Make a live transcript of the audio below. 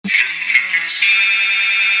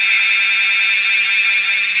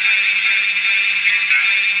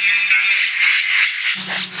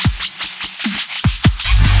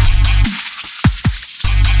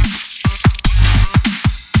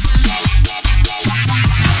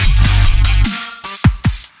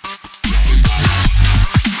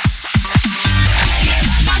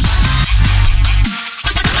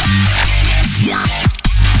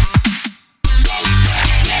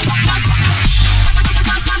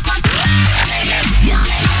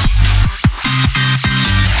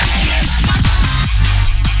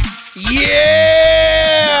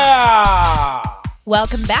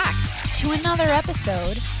Welcome back to another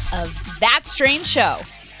episode of That Strange Show.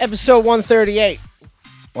 Episode 138.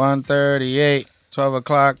 138, 12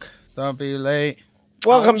 o'clock. Don't be late.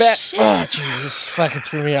 Welcome back. Shit. Oh, Jesus. Fucking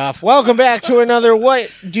threw me off. Welcome back to another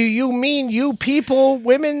What Do You Mean You People?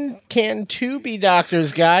 Women can too be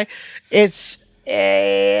doctors guy. It's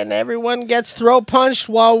and everyone gets throat punched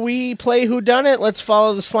while we play Whodunit. Let's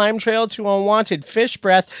follow the slime trail to unwanted fish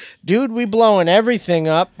breath. Dude, we blowing everything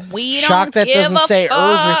up. We Shocked don't that give doesn't a say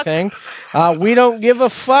fuck. everything. We don't give a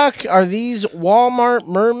fuck. Are these Walmart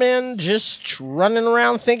mermen just running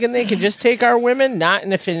around thinking they can just take our women? Not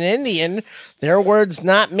if an Indian. Their words,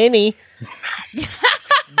 not many.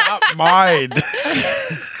 Not mine.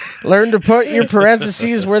 Learn to put your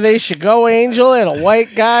parentheses where they should go, Angel, and a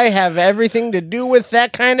white guy have everything to do with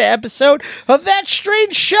that kind of episode of That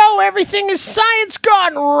Strange Show. Everything is science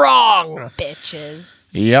gone wrong. Bitches.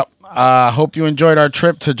 Yep. Hope you enjoyed our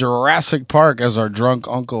trip to Jurassic Park as our drunk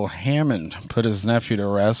Uncle Hammond put his nephew to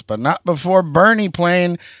rest, but not before Bernie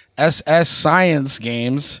playing SS Science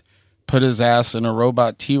games put his ass in a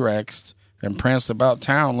robot T-Rex and pranced about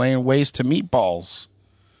town laying waste to meatballs.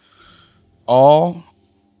 All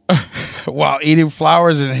while eating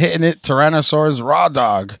flowers and hitting it Tyrannosaurus raw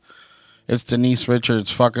dog. It's Denise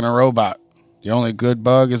Richards fucking a robot. The only good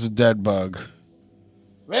bug is a dead bug.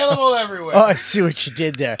 Available everywhere. Oh, I see what you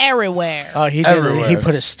did there. Everywhere. Oh, he did. Everywhere. He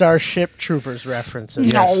put a Starship Troopers reference in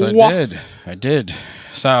there. Yes, No. I did.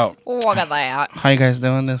 So, Look at that. how you guys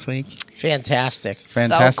doing this week? Fantastic.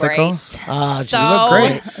 Fantastical. So great. Just So- You look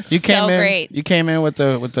great. You came so in. great. You came in with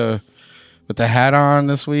the hat on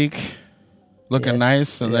this week, looking Yeah.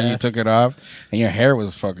 nice, and then Yeah. you took it off, and your hair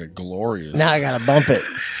was fucking glorious. Now I gotta bump it.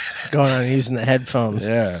 Going on using the headphones.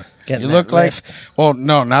 Yeah. Getting You that look like. lift. Well,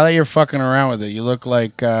 no. Now that you're fucking around with it, you look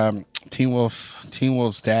like Teen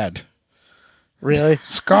Wolf's dad. Really?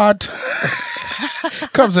 Scott.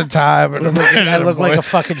 Comes a time. And I look like a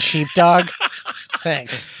fucking sheepdog.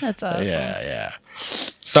 Thanks. That's awesome. Yeah.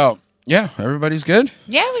 So, yeah, everybody's good.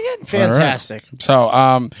 Yeah, we good. Fantastic.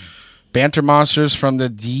 So, Banter Monsters from the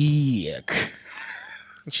Dick.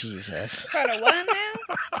 Jesus.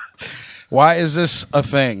 Why is this a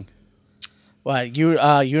thing? What,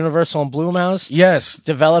 Universal and Blue Mouse? Yes.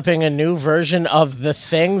 Developing a new version of The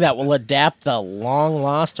Thing that will adapt the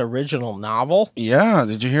long-lost original novel? Yeah.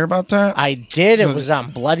 Did you hear about that? I did. So- It was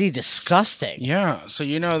on Bloody Disgusting. Yeah. So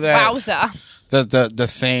you know that Wowza. the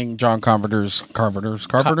thing, John Carpenter's Carpenter.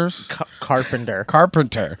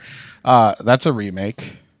 That's a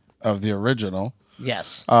remake of the original.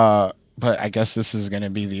 Yes. But I guess this is going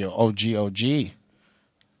to be the OG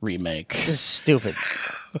remake. This is stupid.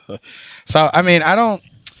 So, I mean,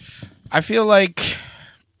 I feel like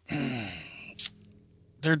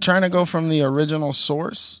they're trying to go from the original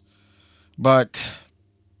source, but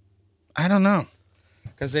I don't know.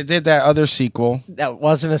 Because they did that other sequel. That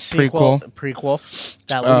wasn't a sequel. Prequel.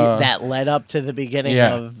 That led up to the beginning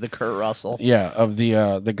Yeah. of the Kurt Russell. Yeah, of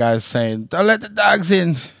the guys saying, "Don't let the dogs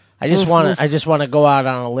in." I just want to go out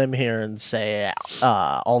on a limb here and say,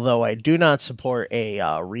 although I do not support a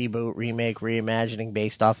reboot, remake, reimagining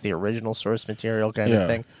based off the original source material kind Yeah. of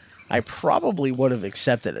thing, I probably would have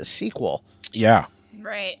accepted a sequel. Yeah.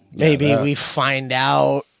 Right. Maybe that- we find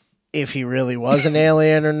out if he really was an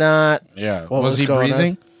alien or not. Yeah. What was was he going on?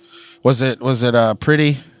 breathing? Was it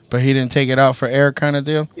pretty, but he didn't take it out for air kind of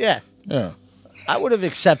deal? Yeah, Yeah. I would have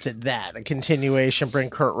accepted that. A continuation,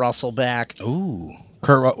 bring Kurt Russell back. Ooh.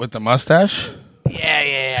 Kurt with the mustache?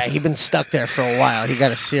 Yeah. He'd been stuck there for a while. He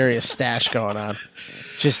got a serious stash going on.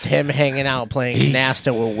 Just him hanging out playing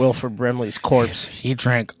Nasta with Wilford Brimley's corpse. He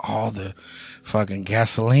drank all the fucking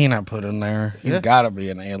gasoline I put in there. He's got to be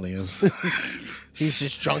an alien. He's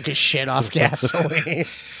just drunk as shit off gasoline.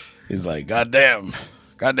 He's like, goddamn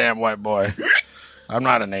white boy. I'm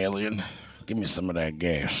not an alien. Give me some of that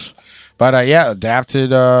gas. But yeah, adapted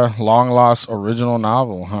long lost original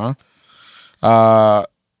novel, huh?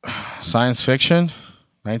 Science fiction,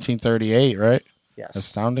 1938, right? Yes.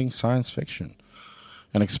 Astounding science fiction.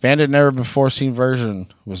 An expanded, never before seen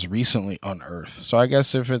version was recently unearthed. So I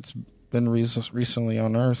guess if it's been recently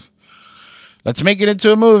unearthed, let's make it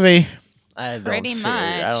into a movie. I don't Pretty see.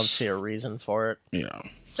 much. I don't see a reason for it. Yeah.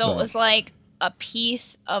 So it was like a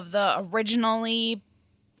piece of the originally.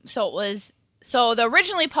 So the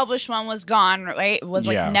originally published one was gone, right? It was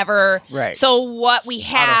like never. Right. So what we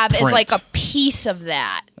have is print. like a piece of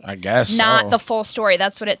that, I guess not so. the full story.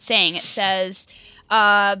 That's what it's saying. It says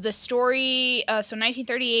the story. So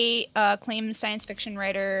 1938, acclaimed science fiction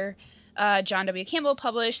writer John W. Campbell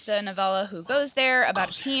published the novella Who Goes There,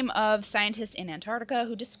 about a team of scientists in Antarctica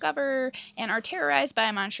who discover and are terrorized by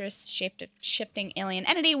a monstrous shifting alien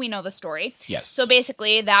entity. We know the story. Yes. So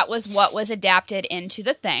basically, that was what was adapted into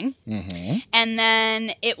The Thing. Mm-hmm. And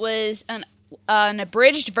then it was an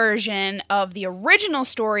abridged version of the original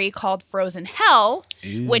story called Frozen Hell,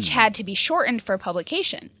 which had to be shortened for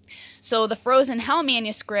publication. So the Frozen Hell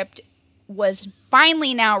manuscript was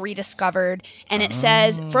finally now rediscovered, and it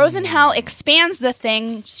says Frozen Hell expands the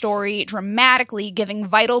Thing story dramatically, giving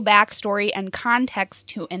vital backstory and context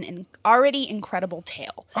to an already incredible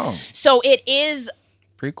tale. Oh, So it is,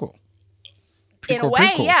 prequel. in a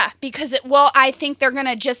way, yeah, because I think they're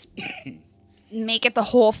gonna just make it the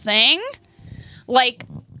whole thing, like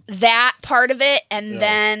that part of it, and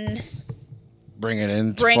then Bring it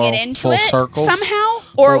into full it circles. somehow,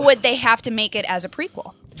 or would they have to make it as a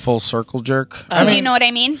prequel? Full circle jerk. Do you know what I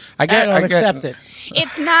mean? I don't accept it.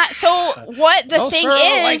 It's not. So what the No, thing sir, I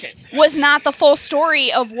don't like is was not the full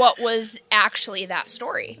story of what was actually that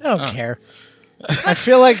story. I don't care. I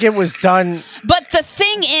feel like it was done. But the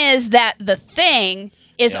thing is that The Thing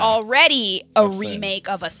is already a remake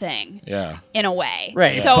of a thing. Yeah. In a way.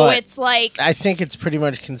 Right, So but it's like I think it's pretty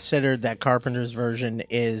much considered that Carpenter's version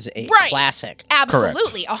is a classic.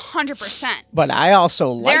 Absolutely, 100%. But I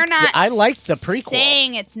also They're liked not I liked the prequel.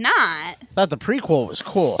 saying it's not. I thought the prequel was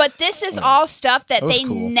cool. But this is all stuff that was they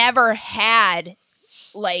cool. never had.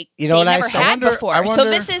 Like, You know they what I never say? had before. I So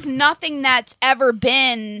wonder- this is nothing that's ever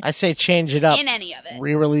been I say change it up. in any of it.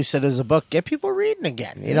 Re-release it as a book. Get people reading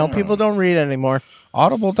again. You know, people don't read anymore.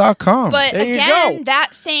 Audible.com. But There you again, go.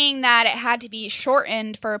 that's saying that it had to be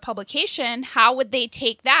shortened for publication. How would they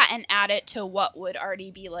take that and add it to what would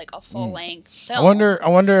already be like a full length film? I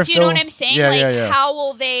wonder if Do you know they'll- what I'm saying? Yeah, like, yeah. how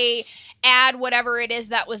will they add whatever it is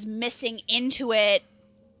that was missing into it,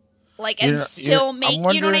 like, and still make? You know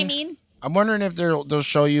what I wondering- mean? I'm wondering if they'll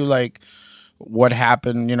show you like what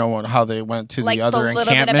happened, you know, how they went to Like the other little bit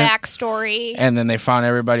of encampment, backstory. and then they found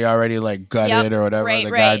everybody already like gutted Yep, or whatever. right,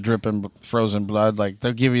 the guy right. dripping frozen blood. Like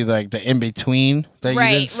they'll give you like the in between that you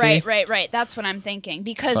didn't see. Right. That's what I'm thinking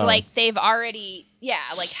because So- like they've already,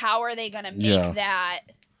 like how are they gonna make that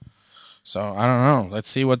So I don't know.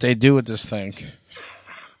 Let's see what they do with this thing.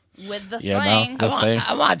 with the Yeah, thing? no, the thing.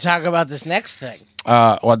 I want to talk about this next thing.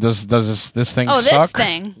 What does this thing Oh, suck? this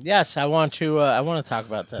thing. Yes, I want to talk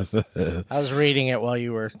about this. I was reading it while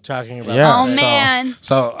you were talking about Yeah. Oh it. man,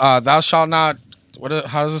 So thou shalt not.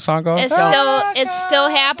 How does the song go? it's still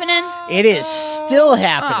happening. It is still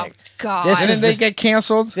happening. Oh God. This Didn't is they the- get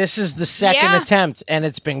canceled? This is the second Yeah. attempt, and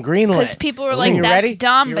it's been greenlit. Because people were So like, you "That's ready?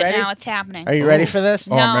 dumb," You but ready? now it's happening. Are you ready for this?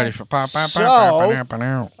 Oh, I'm No. ready for pop.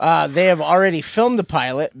 So- They have already filmed the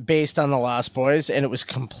pilot based on The Lost Boys, and it was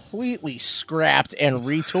completely scrapped and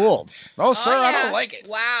retooled, No, sir, Oh, I yeah. don't like it.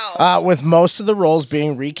 Wow. with most of the roles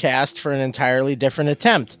being recast for an entirely different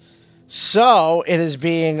attempt. So it is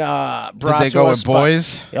being brought Did they to go us with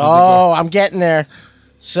boys? Did they go- Oh, I'm getting there.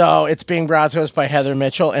 So it's being brought to us by Heather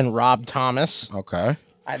Mitchell and Rob Thomas. Okay.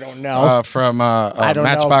 I don't know. From I don't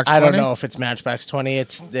Matchbox know. I 20? don't know if it's Matchbox 20.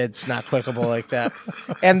 It's not clickable like that.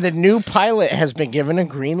 And the new pilot has been given a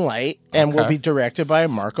green light and will Okay. be directed by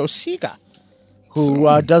Marco Siga,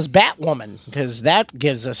 who does Batwoman, because that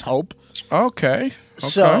gives us hope. Okay.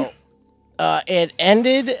 So it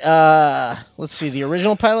ended. Let's see. The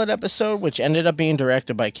original pilot episode, which ended up being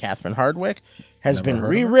directed by Catherine Hardwick, has been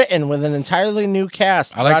rewritten with an entirely new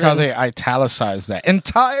cast. I like brought how in- they italicized that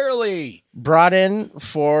entirely. brought in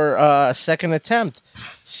for a second attempt.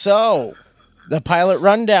 So, the pilot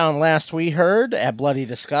rundown last we heard at Bloody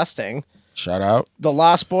Disgusting. Shout out. The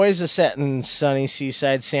Lost Boys is set in sunny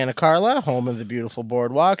seaside Santa Carla, home of the beautiful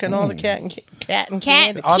boardwalk and all the cat and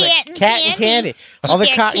candy. All the Cat and candy. All the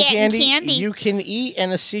Yeah, cotton cat and candy, candy. you can eat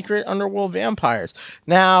and the secret underworld vampires.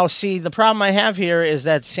 Now, see, the problem I have here is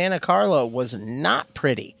that Santa Carla was not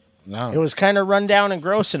pretty. No, It was kind of run down and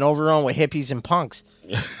gross and overrun with hippies and punks.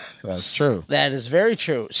 that's true. That is very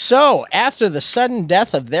true. So, after the sudden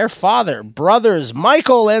death of their father, brothers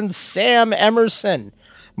Michael and Sam Emerson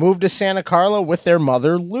moved to Santa Carla with their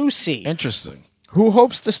mother, Lucy, Interesting. who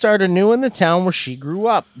hopes to start anew in the town where she grew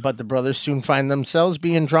up. But the brothers soon find themselves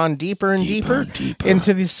being drawn deeper and deeper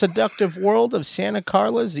into the seductive world of Santa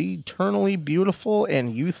Carla's eternally beautiful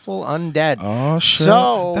and youthful undead. Oh, shit.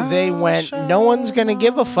 So they went, no one's going to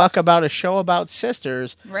give a fuck about a show about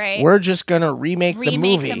sisters. Right. We're just going to remake the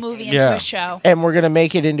movie. into Yeah. a show. And we're going to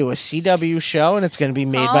make it into a CW show, and it's going to be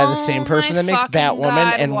made by the same Oh person my that makes fucking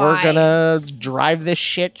Batwoman, God, and why? we're going to drive this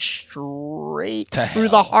shit straight through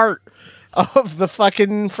the heart of the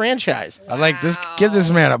fucking franchise. I like this. Give this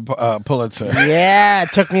man a Pulitzer. Yeah, it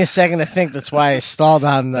took me a second to think. That's why I stalled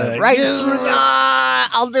on the right through the.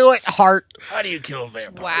 I'll do it. Heart. How do you kill a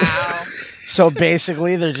vampire? Wow. So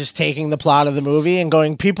basically, they're just taking the plot of the movie and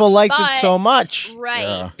going, people liked it But- so much. Right.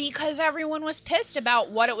 Yeah. Because everyone was pissed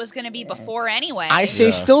about what it was going to be before anyway. I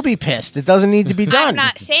say still be pissed. It doesn't need to be done. I'm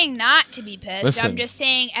not saying not to be pissed. Listen. I'm just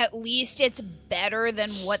saying at least it's better than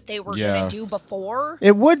what they were Yeah. going to do before.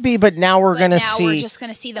 It would be, but now we're But going to now see. we're just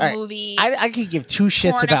going to see the All right. movie. I could give two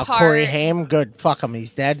shits torn about apart. Corey Haim. Good, fuck him,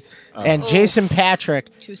 he's dead. And Jason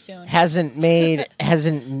Patrick Too soon. hasn't Speed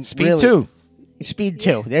really, 2. Speed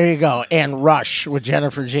 2. There you go. And Rush with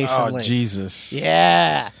Jennifer Jason Oh, Leigh. Jesus.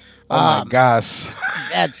 Yeah. Oh, my gosh.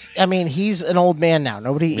 He's an old man now.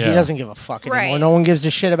 He Yeah. doesn't give a fuck anymore. Right. No one gives a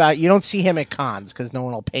shit about. You don't see him at cons because no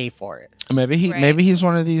one will pay for it. Right. Maybe he's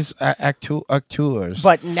one of these actors.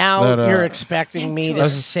 But now That, you're expecting me to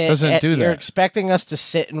doesn't sit. do that. You're expecting us to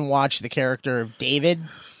sit and watch the character of David.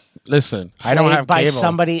 Listen, I don't played have by cable.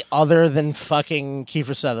 somebody other than fucking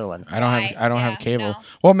Kiefer Sutherland. I don't Yeah, have cable. no.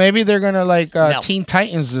 Well, maybe they're gonna No. Teen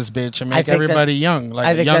Titans this bitch and I make think everybody young, I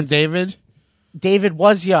like think young that's- David. David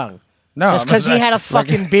was young. No, Just because he had a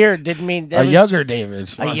fucking beard didn't mean that a was- younger David.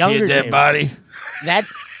 A Wanna see younger dead David. body. that.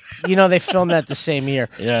 They filmed that the same year.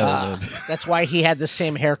 Yeah, they did. That's why he had the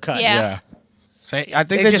same haircut. Yeah. Yeah. So I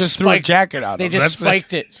think they just threw a spiked- jacket on They him. just That's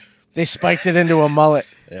spiked it. They spiked it into a mullet.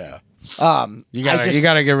 Yeah. You You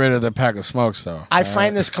gotta get rid of the pack of smokes though. I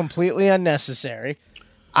find this completely unnecessary.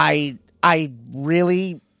 I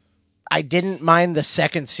didn't mind the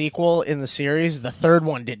second sequel in the series. The third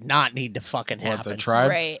one did not need to fucking happen. What, the tribe?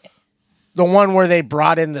 Right. The one where they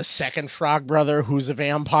brought in the second Frog Brother, who's a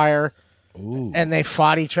vampire, and they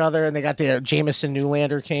fought each other, and they got the Jameson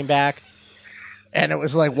Newlander came back, and it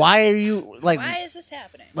was like, why are you like? Why is this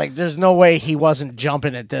happening? Like, there's no way he wasn't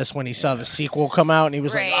jumping at this when he saw the sequel come out, and he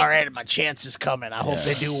was Right. like, all right, my chance is coming. I hope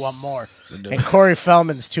they do one more. And Corey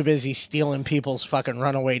Feldman's too busy stealing people's fucking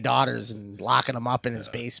runaway daughters and locking them up in his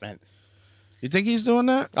basement. You think he's doing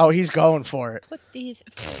that? Oh, he's going for it. Put these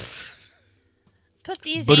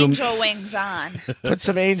Ba-dum. angel wings on. Put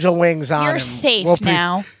some angel wings on You're him. safe We'll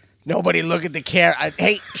now. Nobody look at the camera.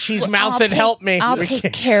 Hey, she's mouthing, help me. I'll We take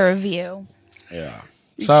can't- care of you. Yeah.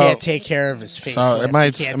 You can't take care of his face. so it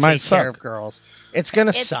might- You can't it might take care suck. of girls. It's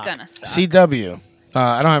gonna It's suck. gonna suck. CW.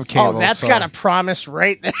 I don't have cable. Oh, that's so- got a promise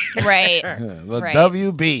right there. Right. the Right.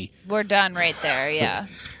 WB. We're done right there. Yeah.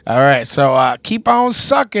 All right, so keep on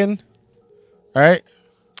sucking. All right.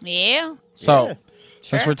 Yeah. So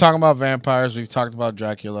since sure. we're talking about vampires, we've talked about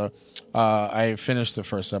Dracula. I finished the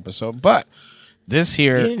first episode, but this You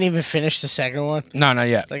here, didn't even finish the second one. no, not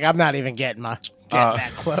yet. Like, I'm not even getting that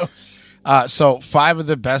close. So 5 of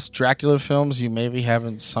the best Dracula films you maybe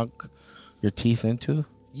haven't sunk your teeth into.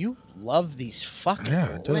 You love these fucking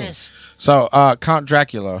Yeah, I do. lists. So Count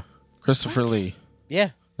Dracula, Christopher Lee,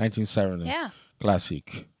 Yeah. 1970. Yeah.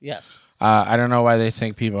 Classic. Yes. I don't know why they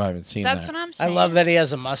think people haven't seen That's that. what I'm I saying. love that he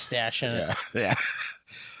has a mustache in it. Yeah.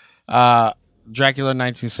 Dracula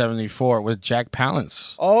 1974 with Jack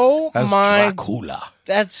Palance Oh as my, Dracula.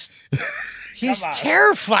 that's he's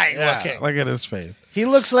terrifying looking. Look at his face. He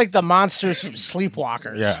looks like the monsters from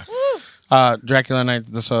Sleepwalkers. Yeah. Dracula,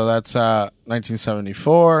 so that's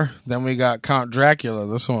 1974. Then we got Count Dracula.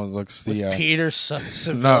 This one looks the Peter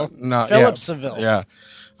Seville. no, Philip yeah, Seville. Yeah,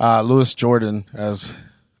 Louis Jordan as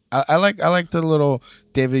I like the little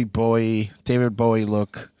David Bowie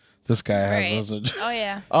look this guy has. Right. Oh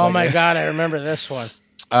yeah. Oh my God, I remember this one.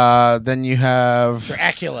 Then you have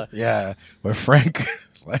Dracula. with Frank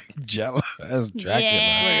Langella as Dracula.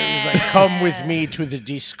 Yeah. He's like, come with me to the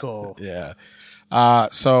disco. Yeah.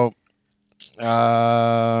 So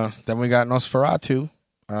then we got Nosferatu,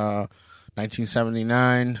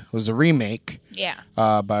 1979 was a remake Yeah.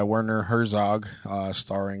 by Werner Herzog,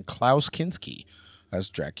 starring Klaus Kinski as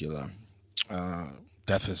Dracula.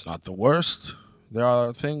 Death is not the worst. There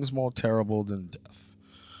are things more terrible than death.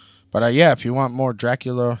 But if you want more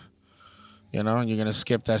Dracula, you're gonna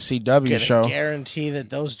skip that CW Gonna show. guarantee that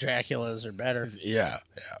those Draculas are better. Yeah.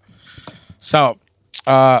 So,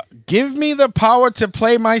 give me the power to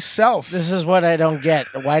play myself. This is what I don't get.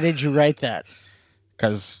 Why did you write that?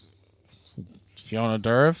 Because Fiona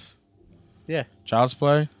Dourif? Yeah, Child's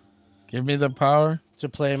Play? Give me the power. to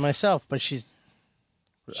play myself, but she's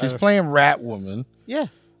playing Rat Woman, yeah.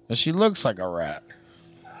 and she looks like a rat.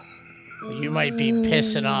 You might be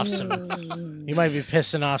pissing off some. You might be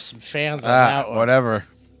pissing off some fans on that one. Whatever.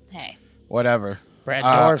 Hey. Whatever. Brad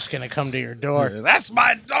Dorff's gonna come to your door. That's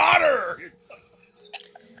my daughter.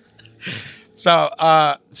 So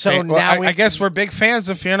now I guess we're big fans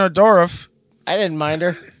of Fiona Dourif. I didn't mind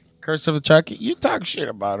her. Curse of the Chucky. You talk shit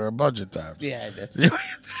about her a bunch of times. Yeah, I did.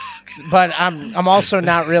 But I'm also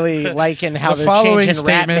not really liking how The they're following changing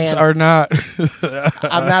statements Ratman. are not.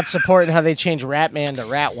 I'm not supporting how they change Ratman to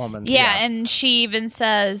Ratwoman. Yeah, and she even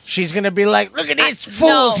says, She's gonna be like, "Look at these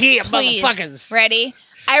fools here, please. motherfuckers." Ready?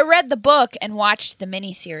 I read the book and watched the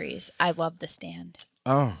miniseries. I love The Stand.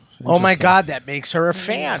 Oh my interesting. God, that makes her a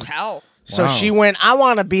fan. Hell. So Wow. she went. I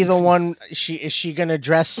want to be the one. Is she gonna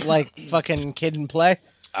dress like fucking Kid and Play?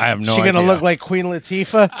 I have no she idea. gonna look like Queen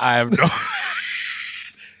Latifah? I have no.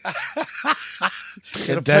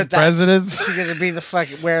 Gonna Dead put that- presidents. She's gonna be the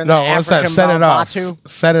fucking wearing No, the what's African that? Set it off. Batu.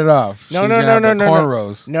 Set it off. No, She's no, gonna no, have no, the no,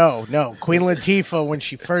 cornrows. no. Queen Latifah when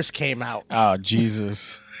she first came out. Oh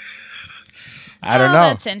Jesus! I don't Oh, know.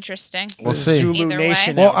 That's interesting. We'll The see. Zulu Either way.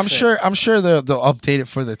 Nation. Well, I'm outfit. sure they'll update it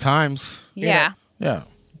for the times. Yeah. Yeah.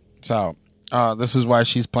 So this is why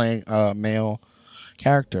she's playing a male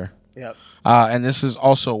character, Yep. and this is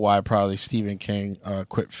also why probably Stephen King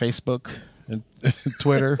quit Facebook and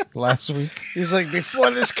Twitter last week. He's like, before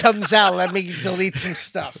this comes out, let me delete some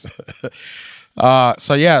stuff.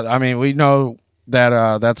 So yeah, I mean, we know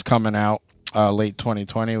that that's coming out late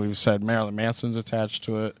 2020. We've said Marilyn Manson's attached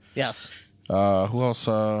to it. Yes. Who else?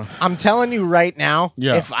 I'm telling you right now,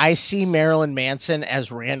 Yeah. if I see Marilyn Manson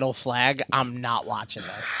as Randall Flagg, I'm not watching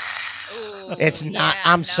this. Ooh, It's not. yeah,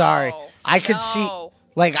 I'm no. sorry. I could see, No.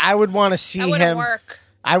 like, I would want to see That wouldn't him. work.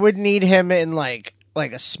 I would need him in like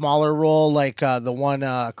a smaller role, like the one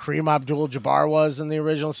Kareem Abdul-Jabbar was in the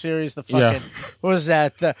original series. The fucking Yeah. what was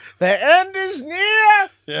that? The end is near.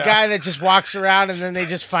 Yeah. Guy that just walks around and then they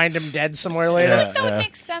just find him dead somewhere later. Yeah. That would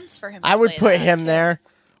make sense for him. I to would play put that, him too. there.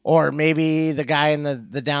 Or maybe the guy in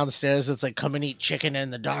the downstairs that's like, come and eat chicken in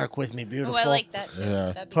the dark with me, Oh, beautiful. I like that too.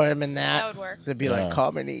 Yeah. That'd be Put him in that. That would work. They'd be Yeah. like,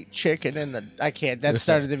 come and eat chicken in the. I can't. That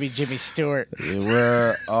started to be Jimmy Stewart.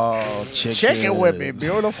 We're all Chicken with me,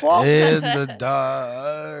 beautiful. in the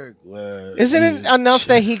dark. Where Isn't it you enough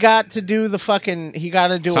that he got to do the fucking? He got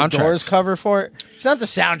to do a Soundtracks. Doors cover for it. It's not the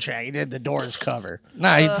soundtrack. He did the Doors cover.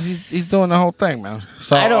 Nah, he's doing the whole thing, man.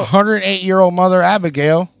 So I don't- 108-year-old mother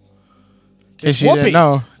Abigail. In case It's you Whoopi. didn't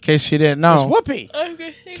know. In case you didn't It's know. Whoopi.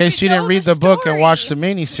 In case you didn't read the book and watch the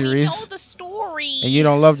miniseries. We know the story. And you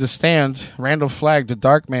don't love The Stand, Randall Flagg, The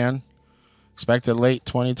Dark Man, expected late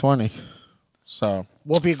 2020. So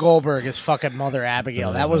Whoopi Goldberg is fucking Mother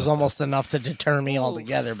Abigail. That was almost enough to deter me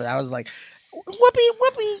altogether. But I was like,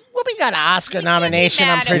 Whoopi got an Oscar nomination.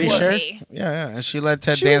 I'm Mad at pretty sure. Whoopi. yeah, and she let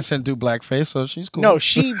Ted She was- Danson do blackface, so she's cool. No,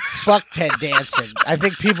 she fucked Ted Danson. I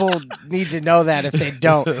think people need to know that if they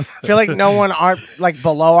don't. I feel like no one like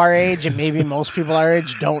below our age, and maybe most people our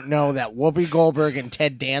age don't know that Whoopi Goldberg and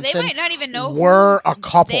Ted They Danson might not even know were a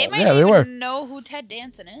couple. They might Yeah, they even were. know who Ted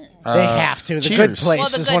Danson is. They have to. The Cheers. Good Place Well,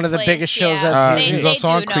 The is Good one of the Place, biggest shows yeah. on They, TV. He's they also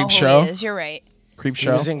do on know Creep who Show. he is. You're right. Creep He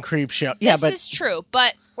Show. was in Creep Show. Yeah, This but is true,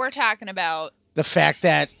 but we're talking about the fact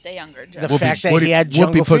that the younger the Joe. fact that he had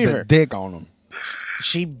jungle Whoopi put fever. the dick on him.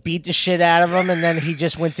 She beat the shit out of him, and then he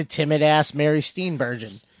just went to timid ass Mary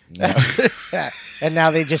Steenburgen. And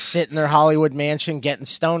now they just sit in their Hollywood mansion getting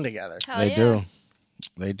stoned together. Hell They yeah. do.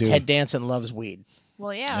 They do. Ted Danson loves weed.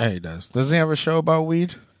 Well, yeah. Yeah, he does. Doesn't he have a show about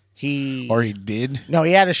weed? He Or he did? No,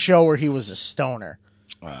 he had a show where he was a stoner.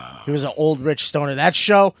 He was an old rich stoner. That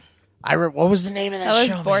show, what was the name of that, That was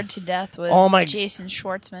show? Bored man? to Death with Oh my- Jason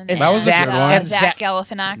Schwartzman. And That was a Zach- good one. and Zach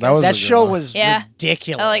Galifianakis. That was That a good show one. was Yeah.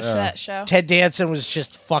 ridiculous. I liked that show. Ted Danson was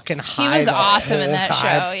just fucking high. He was the awesome in whole that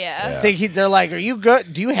time. show. Yeah. I think they're like, "Are you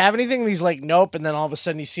good? Do you have anything?" And he's like, "Nope." And then all of a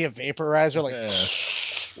sudden, you see a vaporizer. Like,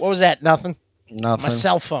 what was that? Nothing. Nothing. My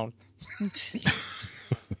cell phone.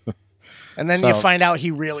 And then you So- find out he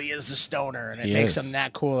really is the stoner, and it He makes is. him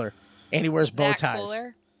that cooler. And he wears bow That ties.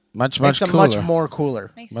 cooler. Much Makes him cooler. much more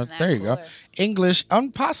cooler. Makes him But that there you cooler. go. English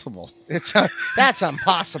impossible. It's that's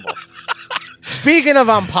impossible. Speaking of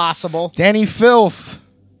impossible, Danny Filth.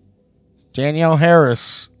 Danielle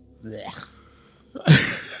Harris.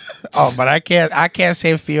 Oh, but I can't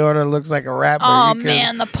say Fiona looks like a rapper. Oh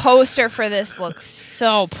man, the poster for this looks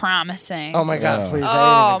so promising. oh my god, Yeah. please! I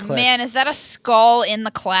Oh didn't even click. man, is that a skull in the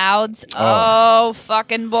clouds? Oh,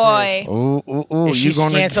 fucking boy. Ooh, ooh, ooh. Is she You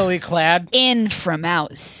gonna? scantily clad? In from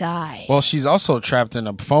outside. Well, she's also trapped in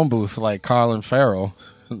a phone booth like Colin Farrell.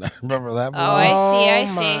 Remember that movie? Oh, I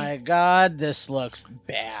see. my God, this looks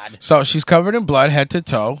bad. So she's covered in blood head to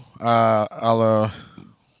toe. A la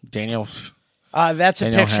Daniel. That's a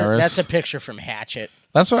Daniel picture. Harris. That's a picture from Hatchet.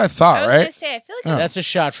 That's what I I thought, was right? gonna say, I feel like That's a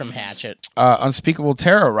shot from Hatchet. Unspeakable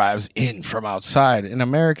Terror arrives in from outside. An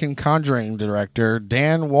American Conjuring director,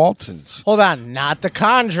 Dan Waltons. Hold on, not The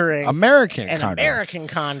Conjuring. American An Conjuring. American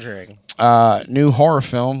Conjuring. New horror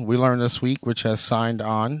film we learned this week, which has signed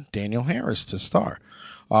on Daniel Harris to star.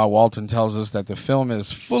 Walton tells us that the film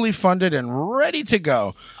is fully funded and ready to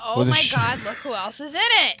go. oh with a my God, look who else is in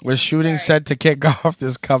it. With shooting set to kick off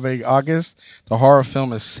this coming August, the horror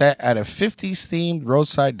film is set at a 50s themed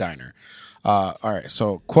roadside diner. All right,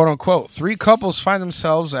 so quote unquote, 3 couples find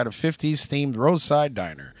themselves at a 50s themed roadside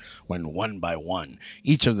diner when one by one,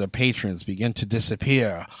 each of the patrons begin to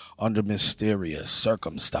disappear under mysterious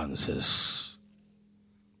circumstances.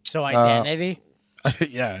 So Identity?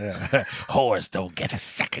 yeah. Whores don't get a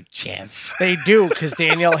second chance. They do, because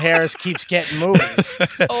Daniel Harris keeps getting movies.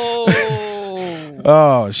 Oh,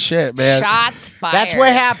 Oh, shit, man. shots fired. That's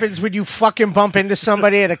what happens when you fucking bump into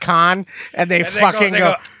somebody at a con and they fucking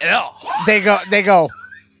go, they go,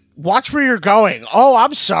 watch where you're going. Oh,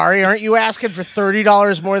 I'm sorry. Aren't you asking for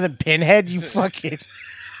 $30 more than Pinhead? You fucking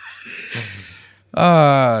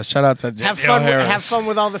Shout out to have Daniel fun. Harris. Have fun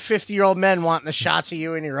with all the 50-year-old men wanting the shots of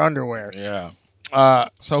you in your underwear. Yeah.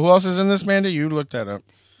 So who else is in this, Mandy? You looked that up.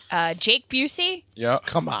 Jake Busey, Yeah.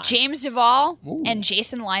 Come on. James Duvall, and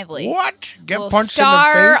Jason Lively What? Get will punched in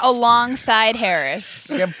star the face? alongside Harris.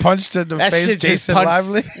 Get punched in the That face, shit just Jason punched-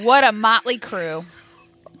 Lively? What a motley crew.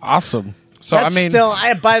 Awesome. So, That's I mean, still,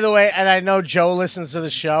 by the way, and I know Joe listens to the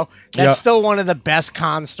show. That's Yeah. still one of the best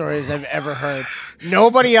con stories I've ever heard.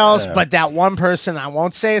 Nobody else but that one person. I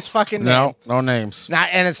won't say his fucking name. no names.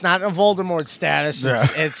 And it's not in Voldemort status. Yeah.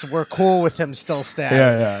 It's we're cool with him still status.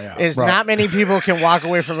 Yeah. Is Bro. not many people can walk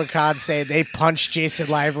away from a con saying they punched Jason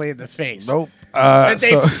Lively in the face. Nope. And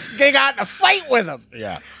they got in a fight with him.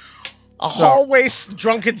 Yeah. A hallway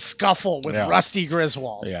drunken scuffle with Yeah. Rusty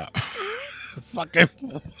Griswold. Yeah. Fucking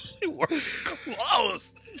works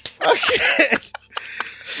closed.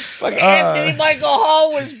 Fucking Anthony Michael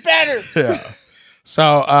Hall was better. Yeah.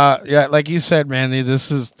 So, yeah, like you said, Mandy,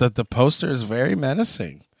 this is the poster is very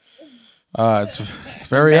menacing. It's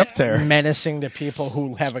very up there. Menacing to people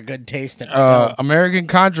who have a good taste in film. American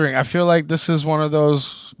Conjuring. I feel like this is one of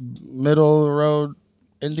those middle of the road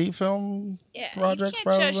indie film Yeah, projects. you can't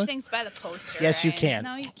probably. judge things by the poster. Yes, you right? can.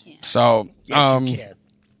 No, you can't. So, Yes, you can.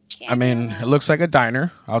 I mean, it looks like a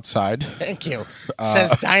diner outside. Thank you.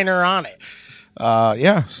 Says diner on it.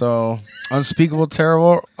 Yeah. So, Unspeakable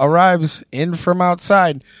Terror arrives in from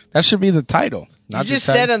outside. That should be the title. You Not just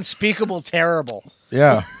the said title. unspeakable terrible.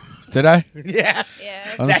 Yeah. Did I? Yeah.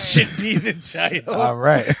 Yeah. That should be the title. All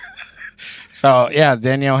right. So yeah,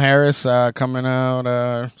 Danielle Harris coming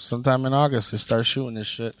out sometime in August to start shooting this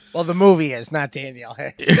shit. Well, the movie is not Danielle.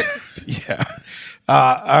 Yeah.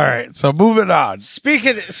 All right. So moving on.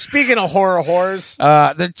 Speaking of horrors,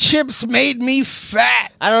 The chips made me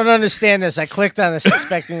fat. I don't understand this. I clicked on this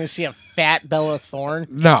expecting to see a fat Bella Thorne,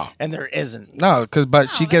 No, and there isn't. no, but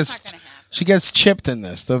she that's gets not gonna happen. she gets chipped in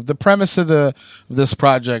this. The premise of this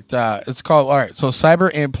project it's called so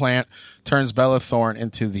cyber implant turns Bella Thorne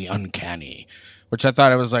into the uncanny, which I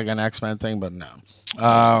thought it was like an X-Men thing, but no.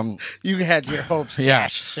 You had your hopes Yeah.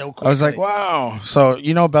 dashed so quickly. I was like, wow. So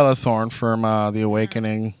you know Bella Thorne from The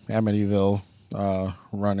Awakening, Amityville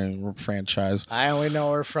running franchise. I only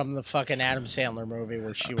know her from the fucking Adam Sandler movie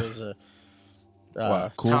where she was a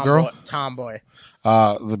What, cool tomboy, girl? Tomboy.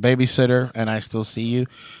 The Babysitter and I Still See You.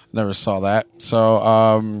 Never saw that. So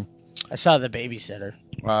I saw The Babysitter.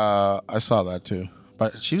 I saw that too.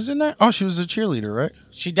 But she was in that? Oh, she was a cheerleader, right?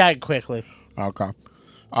 She died quickly. Okay.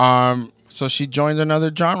 So she joined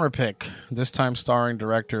another genre pick, this time starring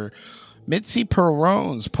director Mitzi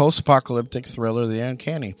Perrone's post-apocalyptic thriller, The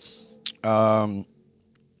Uncanny.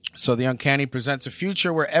 So The Uncanny presents a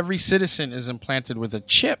future where every citizen is implanted with a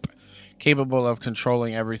chip capable of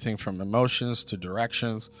controlling everything from emotions to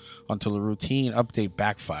directions until a routine update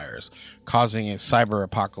backfires, causing a cyber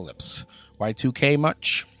apocalypse. Y2K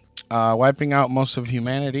much? Wiping out most of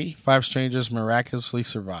humanity, 5 strangers miraculously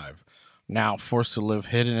survive. Now forced to live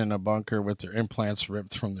hidden in a bunker with their implants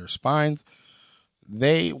ripped from their spines,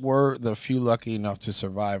 they were the few lucky enough to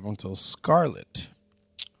survive until Scarlet,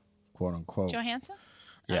 quote unquote. Johansson?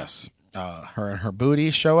 Yes. Her and her booty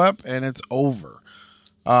show up and it's over.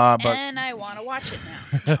 But And I want to watch it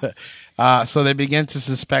now. so they begin to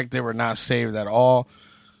suspect they were not saved at all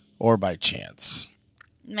or by chance.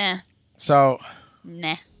 Meh. So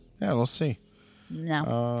Nah. yeah, we'll see.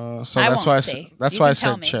 No. So I that's won't why see. that's You why can I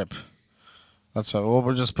tell said me. chip. That's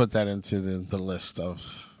we'll just put that into the list of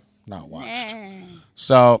not watched. Eh.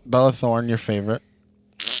 So Bella Thorne, your favorite,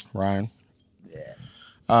 Ryan. Yeah.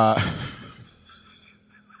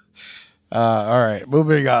 All right,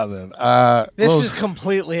 moving on then. This is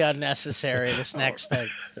completely unnecessary, this next thing.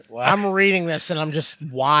 I'm reading this and I'm just,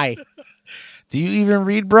 why? Do you even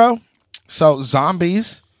read, bro? So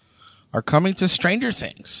zombies are coming to Stranger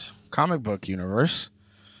Things comic book universe.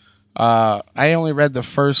 I only read the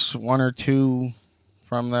first one or two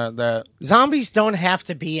from that. Zombies don't have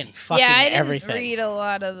to be in fucking Yeah, I didn't everything. read a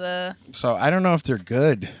lot of the. So I don't know if they're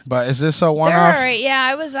good, but is this a They're one-off? all right.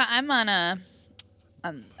 Yeah,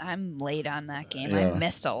 I'm late on that game. I Yeah.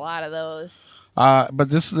 missed a lot of those. But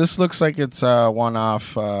this looks like it's a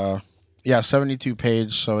one-off. 72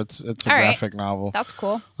 page, so it's a All right. graphic novel That's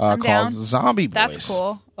cool. I'm called down. Zombie Boys. That's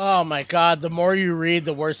cool. Oh my god, the more you read,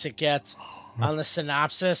 the worse it gets. On the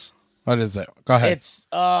synopsis, What is it? Go ahead. it's,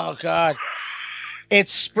 oh god.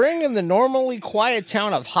 It's spring in the normally quiet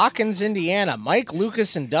town of Hawkins, Indiana. Mike,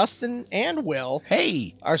 Lucas, and Dustin and Will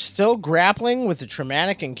Hey, are still grappling with the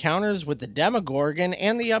traumatic encounters with the Demogorgon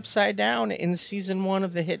and the Upside Down in season 1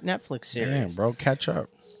 of the hit Netflix series. damn, bro, catch up.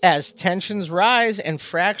 As tensions rise and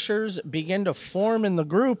fractures begin to form in the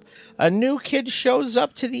group, a new kid shows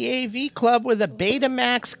up to the AV club with a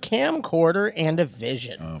Betamax camcorder and a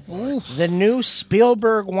vision. The new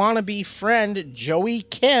Spielberg wannabe friend, Joey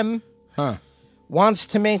Kim, Huh? wants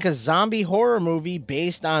to make a zombie horror movie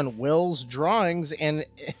based on Will's drawings, and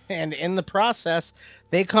in the process,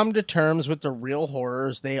 they come to terms with the real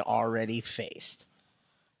horrors they already faced.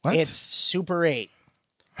 What? It's Super 8.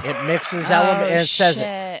 It mixes elements. It says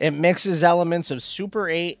shit. it mixes elements of Super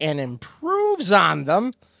 8 and improves on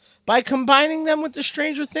them by combining them with the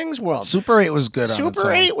Stranger Things world. Super 8 was good. on its Super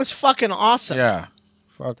own. 8 was fucking awesome. Yeah,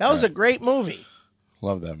 fuck That was a great movie.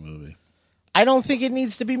 love that movie. I don't think it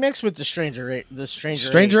needs to be mixed with the Stranger 8. The Stranger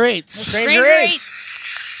Stranger 8. Eights. Stranger 8.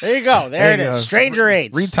 There you go. There it you is. go. Stranger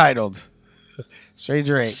 8. Retitled.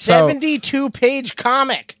 Stranger 8. So 72-page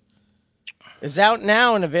comic is out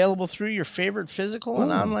now and available through your favorite physical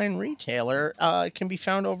and online retailer. It can be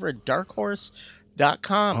found over at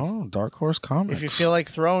darkhorse.com. oh, Dark Horse Comics. If you feel like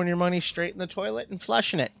throwing your money straight in the toilet and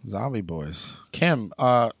flushing it. Zombie Boys. Kim.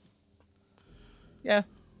 Yeah.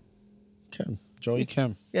 Joey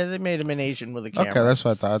Kim. Yeah, they made him an Asian with a camera. Okay, that's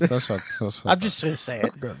what I thought. That's what I'm just going to say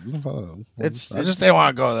it. good. It's- I just didn't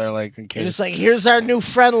want to go there, like in You're case. just like, here's our new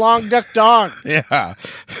friend, Long Duck Dong. Yeah,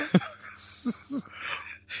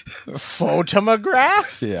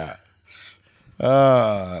 Photomograph? yeah.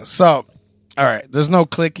 So, all right. There's no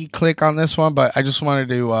clicky click on this one, but I just wanted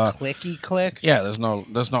to. Clicky click. Yeah, there's no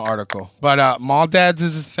article, but Mall Dads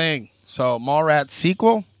is a thing. So Mallrats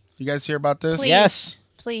sequel. You guys hear about this? Please. Yes.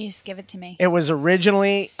 Please give it to me. It was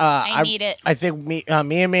originally. I need it. I think me and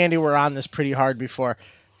Mandy were on this pretty hard before.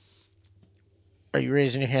 Are you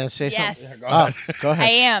raising your hand to say Yes. something? Go ahead. Go I ahead.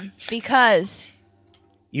 am, because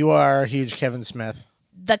You are a huge Kevin Smith.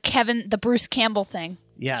 the Bruce Campbell thing.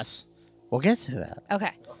 Yes. We'll get to that.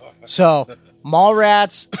 Okay. So,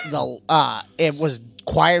 Mallrats, it was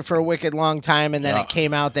quiet for a wicked long time, and then Yeah. it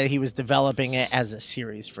came out that he was developing it as a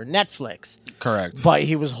series for Netflix. Correct. But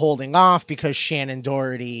he was holding off because Shannon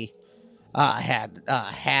Doherty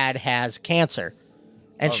has cancer,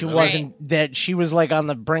 and she really? wasn't that she was like on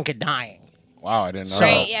the brink of dying. Wow, I didn't know. So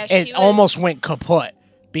Right, yeah, she it was- almost went kaput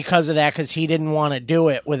because of that, because he didn't want to do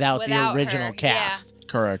it without Without the original her, cast. yeah.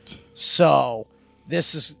 Correct. So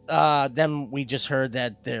this is then we just heard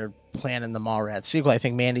that they're planning the Mallrats sequel. I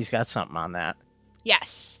think Mandy's got something on that.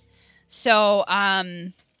 Yes. So,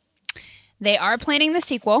 they are planning the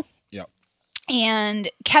sequel, Yep. and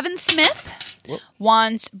Kevin Smith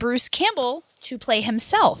wants Bruce Campbell to play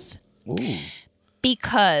himself Ooh.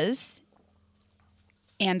 because,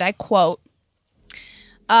 and I quote,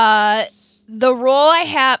 the role I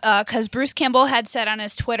have, because Bruce Campbell had said on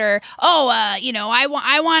his Twitter, I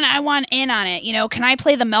want in on it. Can I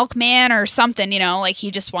play the milkman or something? Like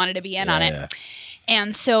he just wanted to be in on it.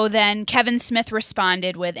 And so then Kevin Smith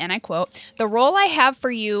responded with, and I quote, "The role I have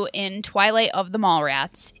for you in Twilight of the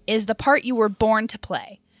Mallrats is the part you were born to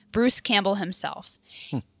play, Bruce Campbell himself.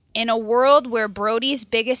 In a world where Brody's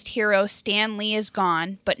biggest hero, Stan Lee, is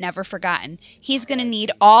gone, but never forgotten, he's going to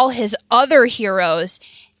need all his other heroes,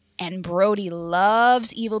 and Brody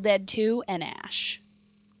loves Evil Dead 2 and Ash."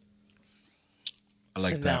 I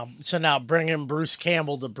like so that. so now bringing Bruce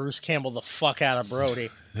Campbell to Bruce Campbell the fuck out of Brody.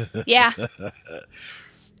 Yeah,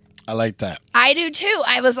 I like that. I do too.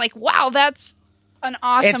 I was like, wow, that's an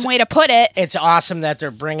awesome It's- way to put it. It's awesome that they're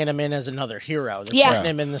bringing him in as another hero. They're Yeah, putting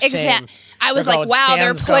him in the same. I was They're like, going, wow,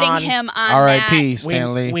 they're "Stan's putting gone. him on R.I.P. that.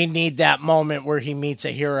 Stanley. We need that moment where he meets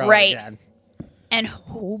a hero Right. again. And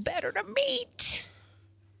who better to meet?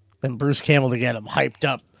 Then Bruce Campbell to get him hyped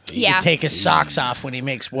up. He Yeah. can take his socks off when he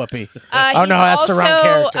makes Whoopi. He's no, that's the wrong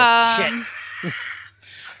also, character. Shit.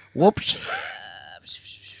 Whoops.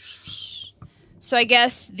 So I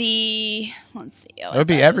guess let's see. It would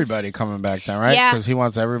be everybody coming back then, right? Yeah. Because he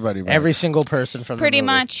wants everybody back. Every single person from Pretty the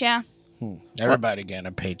movie. much, yeah. Everybody getting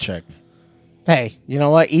a paycheck. Hey, you know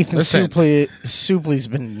what? Ethan Listen. Supley's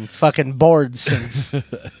been fucking bored since.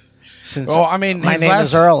 Well, I mean, My his Name last,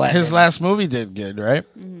 is Earl. His last movie did good, right?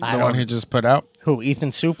 I The don't- one he just put out? Who? Ethan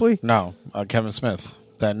Supley? No, Kevin Smith.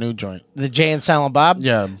 That new joint. The Jay and Silent Bob?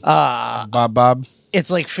 Yeah. Bob.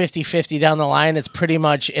 It's like 50-50 down the line. It's pretty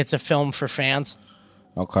much it's a film for fans.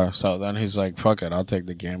 Okay, so then he's like, fuck it, I'll take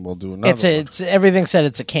the gamble, do another one. It's everything said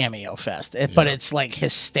it's a cameo fest, but it's like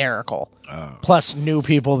hysterical. Plus new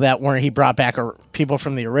people that weren't. He brought back people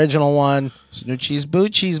from the original one. Snoochies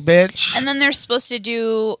Boochies, bitch. And then they're supposed to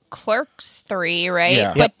do Clerks 3, right? Yeah.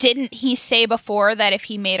 But Yep. didn't he say before that if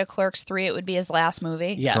he made a Clerks 3, it would be his last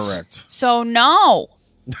movie? Yes, Correct. So no.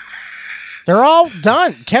 They're all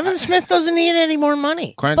done. Kevin Smith doesn't need any more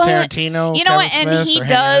money. Quentin But, Tarantino, you know Kevin what? Smith, And he they're hanging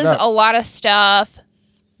it does up. a lot of stuff.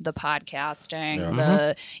 The podcasting,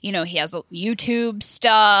 Yeah. he has YouTube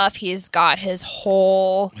stuff. He's got his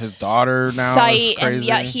whole His daughter now site, is crazy. and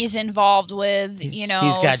yeah, he's involved with, He's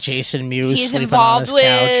got Jason Mewes He's sleeping on involved his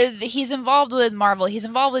couch. he's involved with Marvel. He's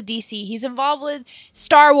involved with DC. He's involved with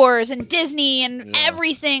Star Wars and Disney and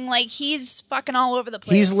everything. Like he's fucking all over the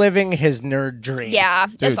place. He's living his nerd dream. Yeah,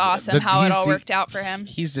 Dude, that's awesome how it he's all the- worked out for him.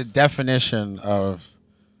 He's the definition of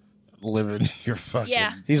living your fucking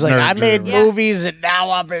Yeah. He's like, nerd I made dream. Yeah. movies, and now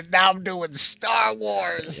I'm doing Star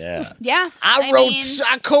Wars. Yeah. Yeah,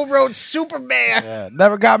 I co-wrote Superman. Yeah,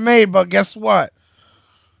 never got made, but guess what?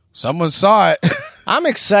 Someone saw it. I'm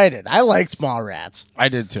excited. I liked Mallrats. I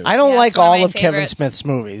did too. I don't Yeah, like it's one of all my of Kevin favorites. Smith's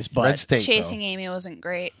movies, but Red State, Chasing though. Amy wasn't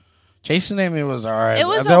great. Chasing Amy was all right. It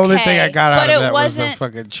was the only okay, thing I got but out of it that was the wasn't-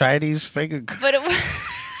 fucking Chinese finger. But it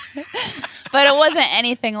but it wasn't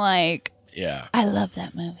anything like Yeah. I love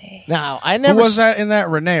that movie. no, I Who never. was that in that?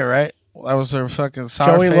 Renee, right? That was her fucking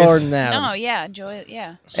sour Joey face. Lord and Adams. No, yeah, Joy,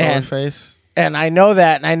 yeah. Sour And- face. And I know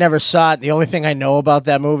that, and I never saw it. The only thing I know about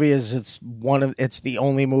that movie is it's the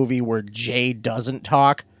only movie where Jay doesn't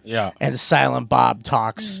talk Yeah. and Silent Bob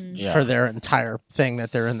talks Yeah. for their entire thing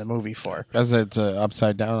that they're in the movie for. Because it's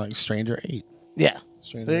upside down like Stranger 8. Yeah,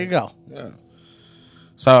 Stranger there you 8. go. Yeah.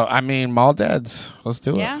 So, I mean, Mall Dads. Let's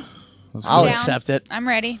do it. Yeah, Let's I'll do it. Down. accept it. I'm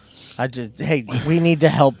ready. Hey, we need to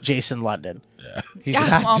help Jason London. Yeah. He's Yeah,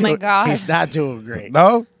 not oh my doing- God. he's not doing great.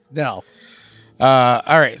 No? No,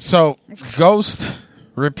 All right. So, Ghost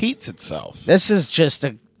repeats itself. this is just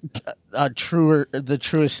the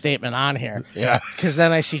truest statement on here. Yeah. Because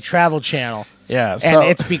then I see Travel Channel. Yeah. And So,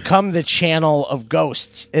 it's become the channel of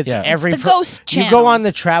ghosts. It's Yeah. every It's the Ghost You Channel. go on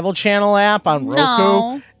the Travel Channel app on Roku,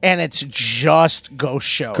 No. and it's just ghost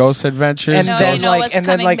shows. Ghost Adventures. and No, then you know like what's and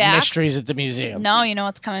then coming like back? mysteries at the museum. No, you know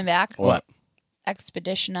what's coming back? What?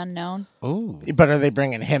 Expedition Unknown. Ooh. But are they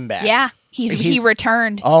bringing him back? Yeah, he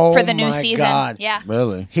returned Oh for the new my season. God. Yeah,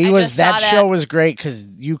 Really? He I was just that saw show that. was great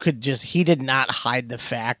because he did not hide the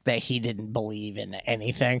fact that he didn't believe in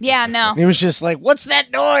anything. yeah, no, He was just like, "What's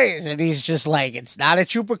that noise?" And he's just like, "It's not a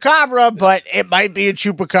chupacabra, but it might be a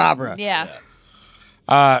chupacabra." yeah.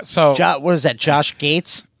 So, What is that? Josh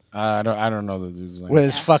Gates I don't know the dude's name. with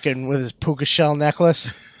his puka shell necklace.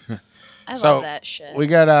 I So, love that shit. We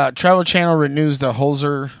got Travel Channel renews the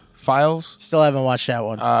Holzer files, Still haven't watched that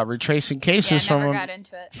one. retracing yeah, cases never got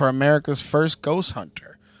into it. for America's first ghost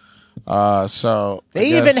hunter. So I They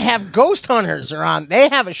guess- even have ghost hunters are on. They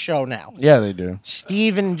have a show now. yeah, they do.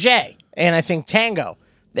 Steve and Jay, and I think Tango,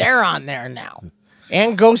 they're on there now.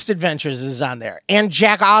 And Ghost Adventures is on there. And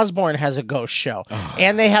Jack Osborne has a ghost show.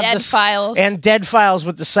 And they have Dead Files. And Dead Files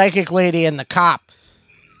with the psychic lady and the cop.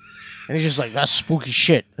 And he's just like, that's spooky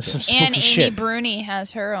shit. That's some spooky And Amy shit. Bruni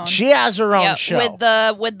has her own. She has her own Yeah, show.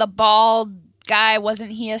 with the bald guy.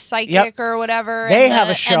 Wasn't he a psychic Yep. or whatever? They And have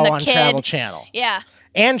the- a show and the on kid- Travel Channel. Yeah,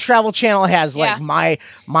 And Travel Channel has like Yeah. my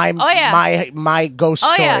Oh, yeah. my ghost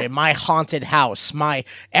Oh, story, yeah. my haunted house, my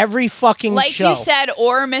every fucking like show. you said,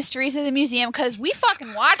 or Mysteries of the Museum, because we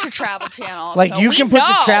fucking watch a Travel Channel. Like so you we can put the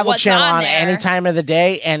know Travel what's Channel on there. any time of the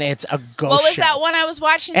day, and it's a ghost. What was show. that one I was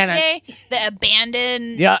watching And today? The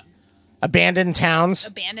abandoned Yeah, abandoned towns.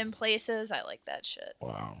 abandoned places. I like that shit.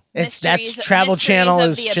 Wow. That's Mysteries- Travel Mysteries Channel of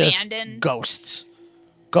is the just Abandoned.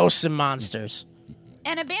 ghosts and monsters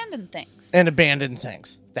And abandoned things. and abandoned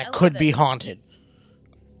things that I could love be it. haunted.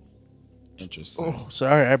 Interesting. Oh,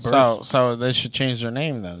 sorry, I burped. So they should change their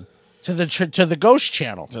name then. To the Ghost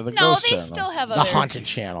Channel. To the No, Ghost they Channel. still have The other. Haunted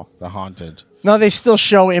Channel. The Haunted. No, they still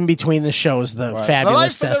show in between the shows the Right.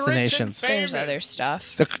 fabulous The life of the rich and destinations. There's other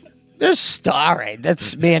stuff. There's all right.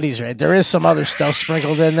 That's Mandy's right. There is some other stuff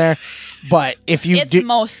sprinkled in there, but if you It's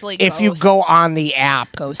mostly if you ghosts. go on the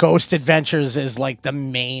app, Ghosts. Ghost Adventures is like the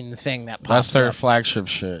main thing that pops That's their up. flagship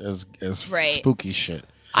shit. Is Right. spooky shit.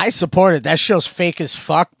 I support it. That show's fake as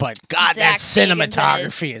fuck, but God, that Zach Bagans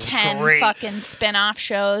cinematography and his is 10 great. fucking spin-off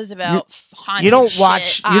shows about haunted You don't shit,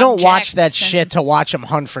 watch that objects, shit and- to watch them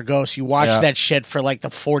hunt for ghosts. You watch Yeah. that shit for like the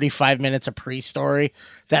 45 minutes of pre-story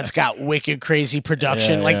that's got wicked crazy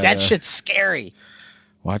production. Yeah, like yeah, that yeah. shit's scary.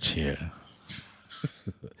 Watch here.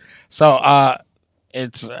 So,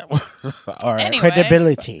 it's all right. Anyway.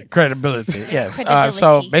 Credibility. Credibility, yes. So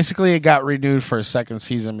Credibility. basically, it got renewed for a second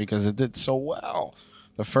season because it did so well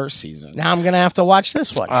the first season. Now I'm gonna have to watch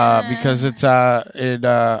this one. Because it's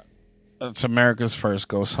America's first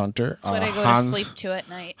ghost hunter. That's what I go to sleep to at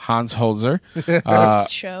night. Hans Holzer,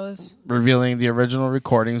 Ghost shows. revealing the original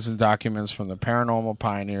recordings and documents from the paranormal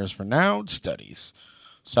pioneers' renowned studies.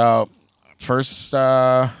 So, first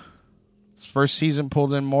season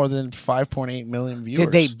pulled in more than 5.8 million viewers.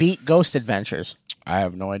 Did they beat Ghost Adventures? I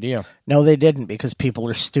have no idea. No, they didn't because people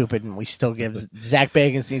are stupid, and we still give Zach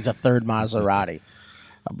Bagans needs a third Maserati.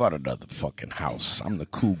 I bought another fucking house. I'm the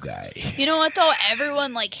cool guy. You know what though?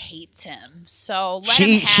 Everyone like hates him. So let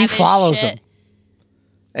him have She his follows shit. him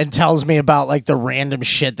and tells me about like the random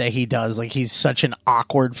shit that he does. Like he's such an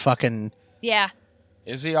awkward fucking. Yeah.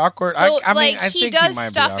 Is he awkward? Well, I mean, like I he think does he might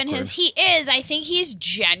stuff be in awkward. his. He is. I think he's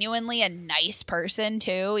genuinely a nice person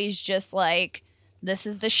too. He's just like, this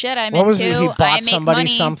is the shit I'm What into. was it? He I bought make somebody money.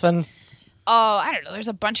 something. Oh, I don't know. There's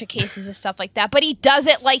a bunch of cases of stuff like that, but he does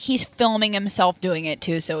it like he's filming himself doing it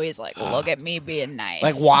too. So he's like, "Look at me being nice."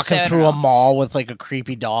 Like walking So I don't through know. a mall with like a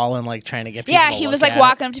creepy doll and like trying to get people. Yeah, to he look was like at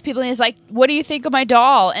walking up to people and he's like, "What do you think of my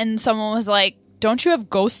doll?" And someone was like, "Don't you have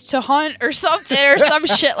ghosts to hunt or something or some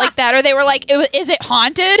shit like that?" Or they were like, "Is it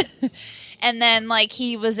haunted?" And then like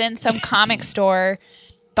he was in some comic store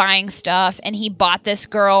buying stuff, and he bought this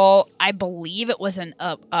girl. I believe it was an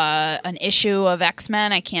issue of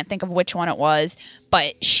X-Men. I can't think of which one it was,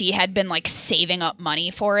 but she had been like saving up money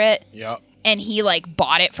for it. Yep. And he like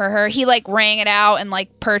bought it for her. He like rang it out and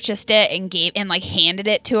like purchased it and gave and like handed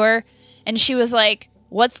it to her. And she was like,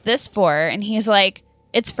 "What's this for?" And he's like,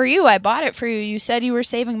 "It's for you. I bought it for you. You said you were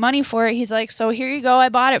saving money for it." He's like, "So here you go. I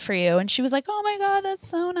bought it for you." And she was like, "Oh my God, that's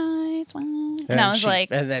so nice." And I was like,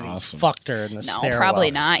 and then Awesome. he fucked her in the "No, stairwell.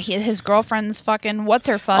 probably not. His girlfriend's fucking what's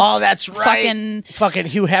her fuss? Oh, that's right. Fucking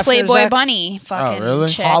Hugh Hefner's Playboy ex? Bunny. Fucking really?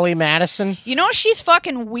 chick. Holly Madison. You know she's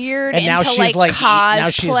fucking weird And now into she's like like- now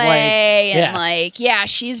cosplay she's like- yeah. and like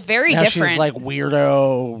she's very Now different. she's like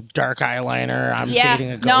weirdo, dark eyeliner. I'm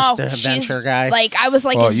dating a ghost adventure guy. Like I was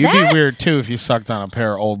like, Well, is you'd that be weird too if you sucked on a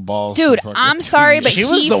pair of old balls. dude? for fucking I'm 2 sorry, but years.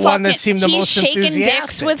 She was he the one that fucking- seemed the he's most shaking dicks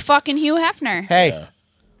enthusiastic. with fucking Hugh Hefner. hey,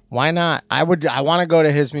 why not? I want to go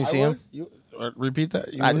to his museum. Repeat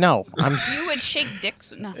that. You would? No, I'm. You would shake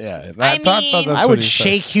dicks. With, no. Yeah, I thought mean- that's I what would he said.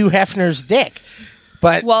 shake Hugh Hefner's dick,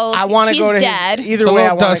 but Well, I want to he's go to dead. his. It's Either a way, I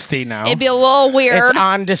little want. dusty now. It'd be a little weird. It's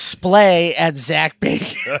on display at Zach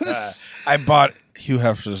Bagans. I bought Hugh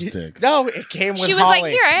Hefner's dick. No, it came with She was Holly.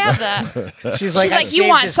 like, "Here, I have that." She's She's like, like, "You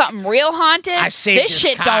want something real haunted? I saved This your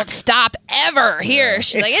shit cock." don't stop ever." Here,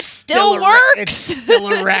 she's like, "It still erect. works. It's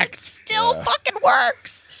still erect. Still fucking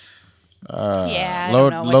works." Yeah, I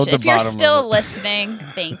load- don't know. load the If you're bottom of still it. listening,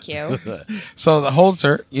 thank you. So the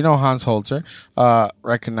Holzer, you know Hans Holzer,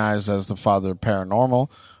 recognized as the father of paranormal,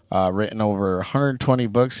 written over 120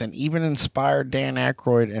 books, and even inspired Dan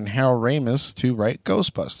Aykroyd and Harold Ramis to write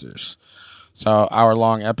Ghostbusters. So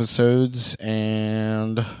hour-long episodes,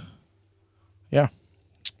 and yeah,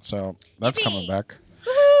 so that's Yippee. coming back.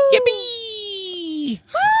 Yippee!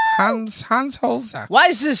 Hans Holzer. Why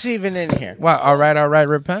is this even in here? Well, all right,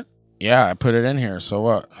 repent. Yeah, I put it in here. So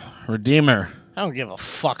what? Redeemer. I don't give a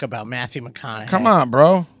fuck about Matthew McConaughey. Come on,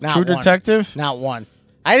 bro. Not True one. Detective. Not one.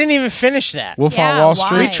 I didn't even finish that. Wolf Yeah, on Wall why?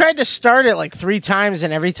 Street. We tried to start it like 3 times,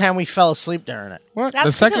 and every time we fell asleep during it. What? That's the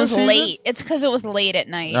because second it was season? late. It's because it was late at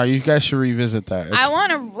night. No, you guys should revisit that. It's- I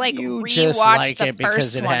want to like You rewatch just like the it because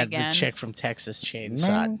first it one had again. the chick from Texas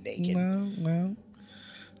Chainsaw naked.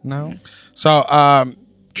 No. So,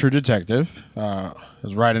 True Detective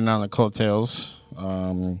is riding on the coattails.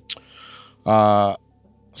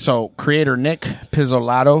 So, creator Nick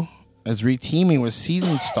Pizzolatto is reteaming with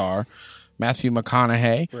season star Matthew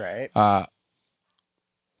McConaughey. Right.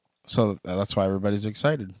 So that's why everybody's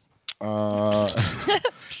excited. And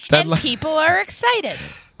Deadline. people are excited.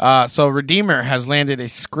 So Redeemer has landed a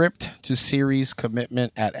script to series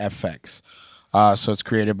commitment at FX. So it's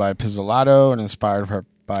created by Pizzolatto and inspired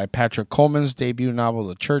by Patrick Coleman's debut novel,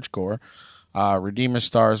 The Churchgoer. Redeemer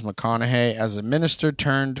stars McConaughey as a minister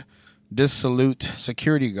turned dissolute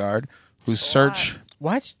security guard whose search...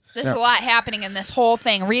 What? There's a lot happening in this whole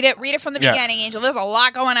thing. Read it from the beginning, Angel. There's a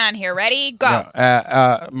lot going on here. Ready? Go.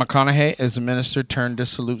 McConaughey is a minister turned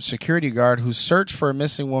dissolute security guard whose search for a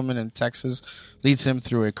missing woman in Texas leads him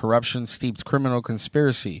through a corruption-steeped criminal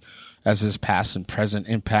conspiracy as his past and present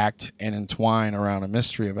impact and entwine around a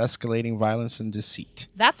mystery of escalating violence and deceit.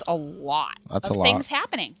 That's a lot of things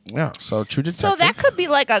happening. Yeah, so True Detective. So that could be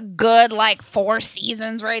like a good 4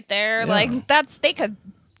 seasons right there. Yeah. Like they could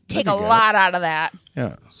take a lot out of that.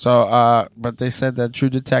 Yeah. So, but they said that True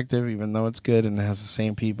Detective, even though it's good and it has the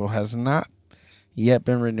same people, has not yet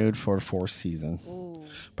been renewed for a 4th season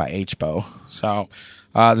by HBO. So,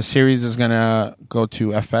 the series is going to go to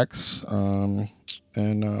FX,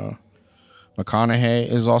 and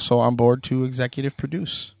McConaughey is also on board to executive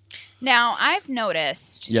produce. Now, I've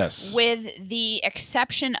noticed, yes, with the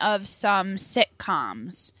exception of some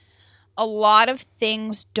sitcoms, a lot of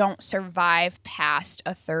things don't survive past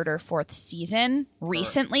a 3rd or 4th season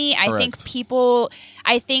recently. Correct.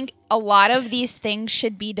 I think a lot of these things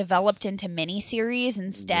should be developed into miniseries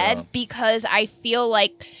instead, because I feel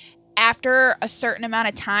like after a certain amount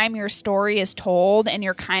of time your story is told and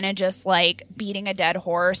you're kind of just beating a dead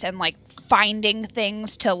horse and finding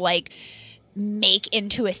things to make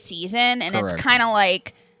into a season, and Correct. it's kind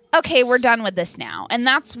of okay, we're done with this now. And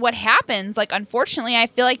that's what happens. Unfortunately, I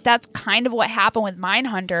feel like that's kind of what happened with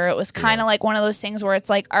Mindhunter. It was kind of one of those things where it's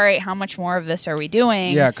all right, how much more of this are we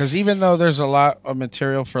doing? Yeah, because even though there's a lot of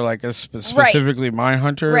material for specifically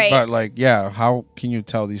Mindhunter, but how can you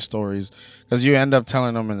tell these stories? Because you end up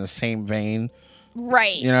telling them in the same vein.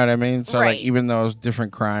 Right. You know what I mean? So Right. even though it's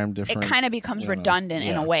different crime, different... It kind of becomes redundant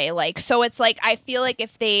in a way. So it's I feel like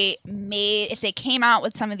if they came out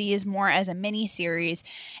with some of these more as a mini series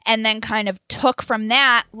and then kind of took from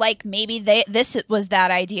that, maybe this was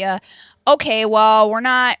that idea. Okay, well, we're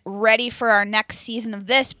not ready for our next season of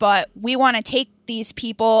this, but we want to take these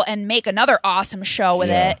people and make another awesome show with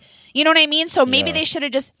it. You know what I mean? So maybe they should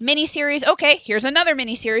have just miniseries. Okay, here's another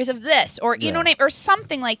miniseries of this, or you know what I mean, or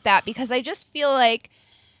something like that. Because I just feel like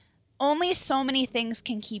only so many things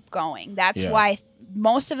can keep going. That's why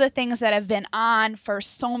most of the things that have been on for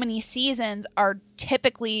so many seasons are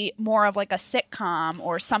typically more of a sitcom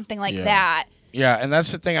or something like that. Yeah, and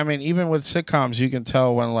that's the thing. I mean, even with sitcoms, you can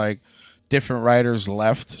tell when different writers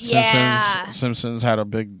left. Yeah. Simpsons had a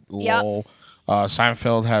big lull.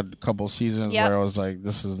 Seinfeld had a couple seasons where it was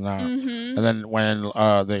this is not. Mm-hmm. And then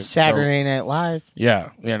when Saturday Night Live.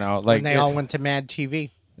 Yeah, when they all went to Mad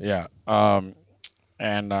TV. Yeah. But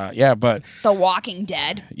The Walking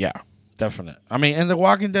Dead. Yeah, definite. I mean, and The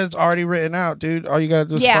Walking Dead's already written out, dude. All you gotta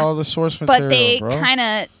do is follow the source material,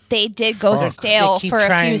 but they did go stale for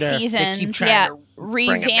a few seasons.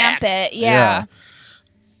 Revamp it. Yeah.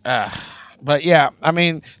 But yeah, I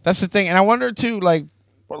mean, that's the thing. And I wonder too, like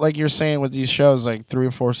you're saying with these shows, 3 or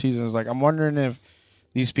 4 seasons, I'm wondering if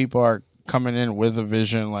these people are coming in with a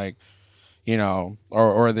vision, or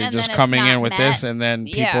are they just coming in with this, and then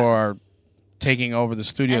people are taking over the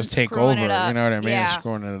studios, take over. You know what I mean? And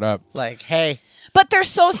screwing it up. Hey. But they're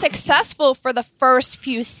so successful for the first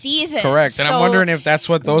few seasons. Correct. And I'm wondering if that's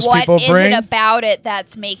what those people bring. What is it about it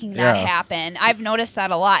that's making that happen? I've noticed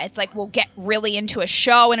that a lot. It's we'll get really into a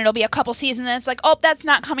show and it'll be a couple seasons and it's oh, that's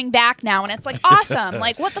not coming back now. And it's awesome.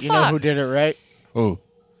 What the fuck? You know who did it right? Who?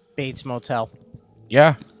 Bates Motel.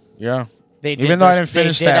 Yeah. Yeah. Even though I didn't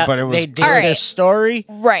finish that, but it was... They did their story.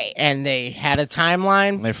 Right. And they had a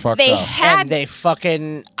timeline. They fucked up. And they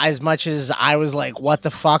fucking... As much as I was what the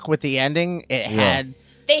fuck with the ending, it had...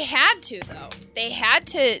 They had to, though. They had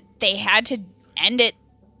to end it.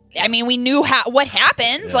 I mean, we knew what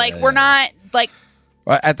happens. We're not...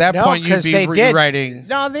 Well, at that point, you'd be rewriting...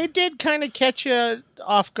 No, they did kind of catch you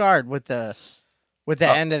off guard with the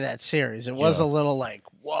end of that series. It was a little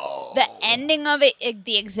whoa. The ending of it,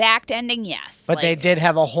 the exact ending, yes. But they did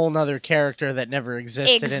have a whole nother character that never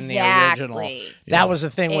existed in the original. That was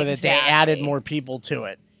the thing with it. They added more people to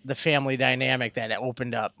it. The family dynamic that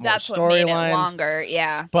opened up more storylines. That's what made it longer,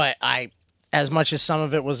 yeah. But as much as some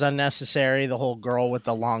of it was unnecessary, the whole girl with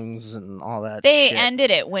the lungs and all that They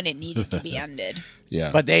ended it when it needed to be ended.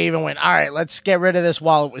 Yeah. But they even went, all right, let's get rid of this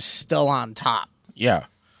while it was still on top. Yeah.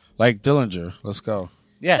 Like Dillinger. Let's go.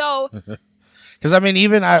 Yeah. So... Because, I mean,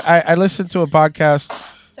 even I listened to a podcast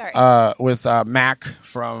with Mac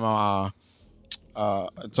from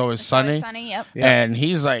It's Always Sunny. Yep. And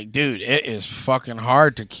he's like, dude, it is fucking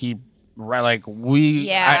hard to keep,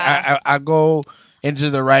 I go into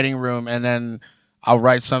the writing room and then I'll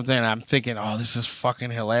write something and I'm thinking, oh, this is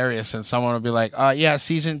fucking hilarious. And someone will be like, yeah,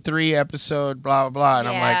 season 3 episode, blah, blah, blah. And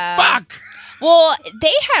I'm like, fuck. Well,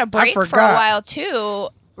 they had a break for a forgot. while too,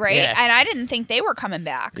 right? Yeah. And I didn't think they were coming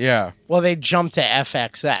back. Yeah. Well, they jumped to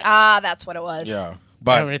FXX. That's what it was. Yeah.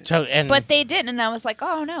 But But they didn't, and I was like,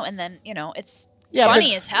 oh no. And then, it's Yeah,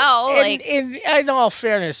 funny as hell. in all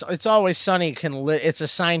fairness, It's Always Sunny it's a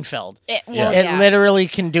Seinfeld. It yeah. literally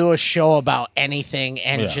can do a show about anything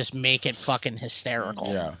and just make it fucking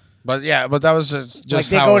hysterical. Yeah. But that was just like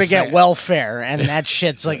they how go I to was get saying. welfare, and that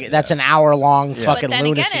shit's like that's an hour-long fucking But then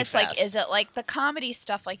lunacy again, it's fest. like, is it like the comedy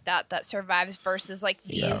stuff like that survives versus like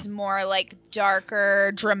these more like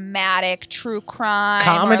darker, dramatic, true crime?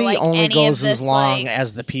 Comedy or, like, only any goes of this, as long like,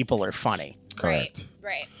 as the people are funny. Correct.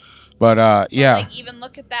 Right. But yeah. Like even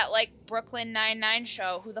look at that like Brooklyn Nine-Nine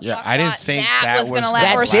show. Who the fuck I didn't thought think that that was was gonna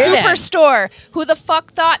gonna last? Or last. Superstore. Who the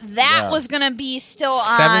fuck thought that Yeah. was gonna be still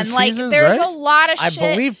 7 on? Like seasons, there's right? a lot of I shit.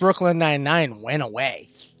 believe Brooklyn Nine-Nine went away,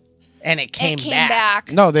 and it came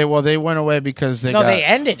back. No, they went away because they they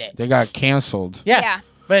ended it. they got canceled. Yeah.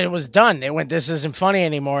 But it was done. They went, this isn't funny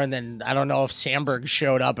anymore. And then I don't know if Sandberg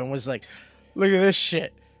showed up and was like, look at this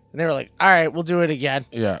shit. And they were like, all right, we'll do it again.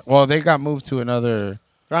 Yeah. Well, they got moved to another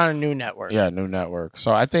They're on a new network. new network.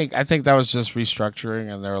 So I think that was just restructuring,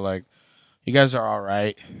 and they were like, you guys are all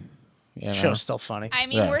right. You know? Show's still funny. I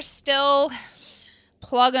mean, Yeah. we're still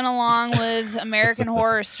plugging along with American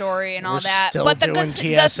Horror Story and all We're that. still But the doing the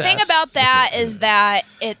TSS. thing about that is that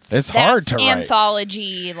It's hard to write.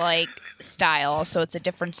 anthology like style, so it's a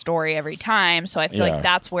different story every time. So I feel Yeah. like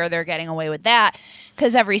that's where they're getting away with that,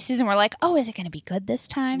 because every season we're like, oh, is it going to be good this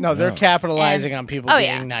time? No, they're capitalizing And- on people oh, being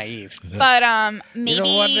yeah. naive. But maybe You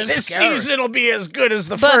know what? This season will be as good as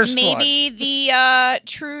the but first maybe the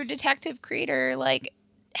True Detective creator like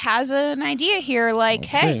has an idea here, like,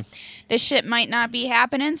 Let's hey, see. this shit might not be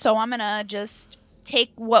happening, so I'm gonna just take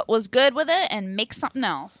what was good with it and make something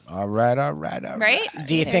else, All right. right?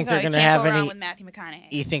 Do you think they're Can't gonna have go wrong any- with Matthew McConaughey?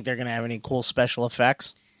 You think they're going to have any cool special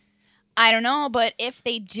effects? I don't know, but if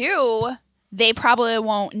they do, they probably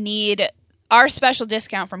won't need our special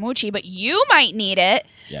discount from Wuchi, but you might need it.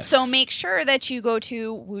 Yes. So make sure that you go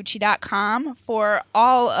to Wuchi.com for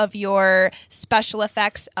all of your special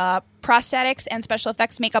effects, prosthetics, and special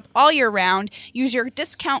effects makeup all year round. Use your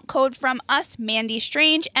discount code from us, Mandy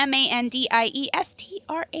Strange,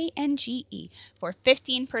 MANDIESTRANGE, for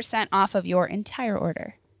 15% off of your entire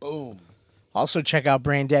order. Also, check out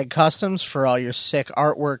Brain Dead Customs for all your sick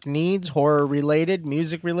artwork needs, horror-related,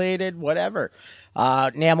 music-related, whatever.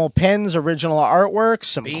 Enamel pins, original artwork,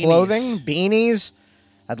 some clothing, beanies.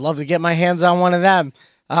 I'd love to get my hands on one of them,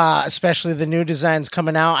 especially the new designs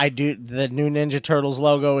coming out. The new Ninja Turtles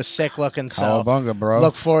logo is sick looking, so Cowabunga, bro.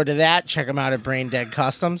 look forward to that. Check them out at Brain Dead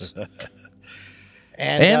Customs.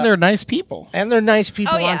 And they're nice people. And they're nice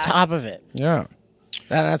people Oh, yeah. on top of it. Yeah.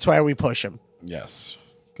 And that's why we push them. Yes.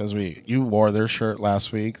 Because you wore their shirt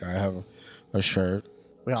last week. I have a shirt,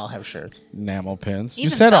 We all have shirts. enamel pins. You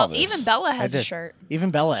Even said all this. Even Bella has a did. shirt. Even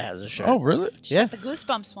Bella has a shirt. Oh, really? yeah. The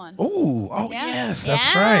Goosebumps one. Oh, Yeah. yes,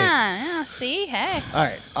 that's yeah, right. Yeah, see? Hey. All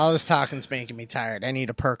right. All this talking's making me tired. I need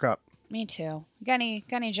to perk up. Me too. Got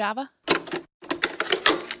any Java?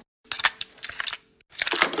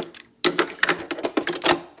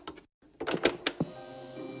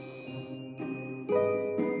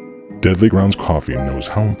 Deadly Grounds Coffee knows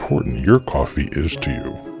how important your coffee is to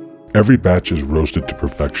you. Every batch is roasted to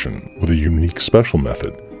perfection with a unique special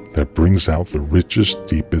method that brings out the richest,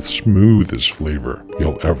 deepest, smoothest flavor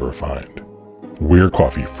you'll ever find. We're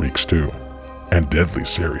coffee freaks too, and deadly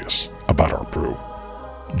serious about our brew.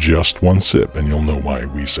 Just one sip and you'll know why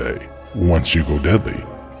we say, once you go deadly,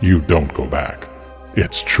 you don't go back.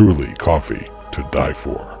 It's truly coffee to die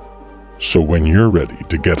for. So when you're ready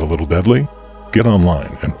to get a little deadly, get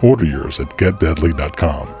online and order yours at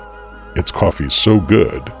getdeadly.com. It's coffee so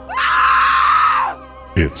good,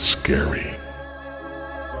 it's scary.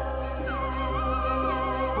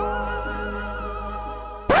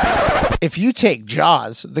 If you take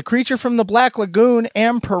Jaws, the creature from the Black Lagoon,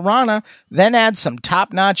 and Piranha, then add some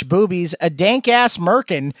top-notch boobies, a dank-ass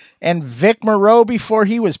merkin, and Vic Moreau before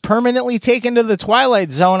he was permanently taken to the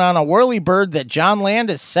Twilight Zone on a whirlybird that John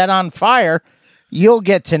Landis set on fire, you'll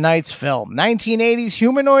get tonight's film. 1980s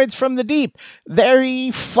humanoids from the deep.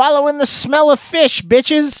 They're following the smell of fish,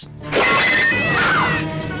 bitches.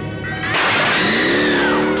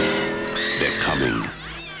 They're coming.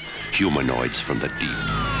 Humanoids from the deep.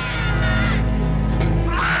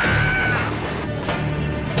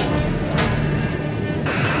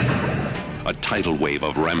 A tidal wave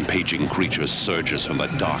of rampaging creatures surges from the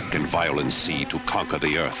dark and violent sea to conquer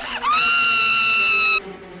the earth.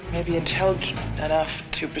 may be intelligent enough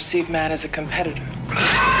to perceive man as a competitor.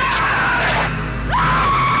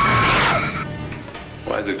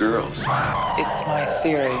 Why the girls? It's my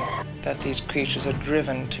theory that these creatures are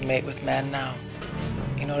driven to mate with man now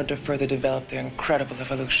in order to further develop their incredible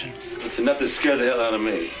evolution. It's enough to scare the hell out of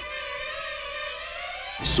me.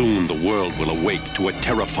 Soon the world will awake to a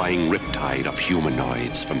terrifying riptide of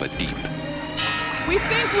humanoids from the deep. We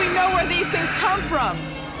think we know where these things come from,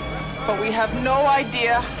 but we have no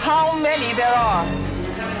idea how many there are.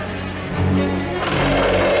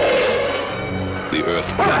 The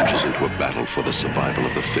Earth plunges into a battle for the survival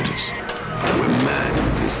of the fittest, where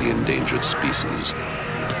man is the endangered species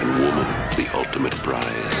and woman the ultimate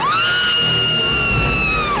prize.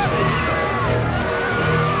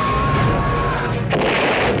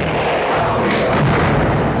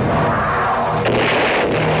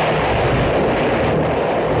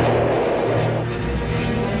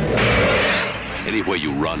 Anywhere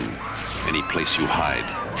you run, any place you hide,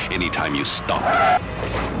 anytime you stop,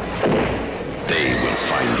 they will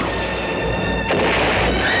find you.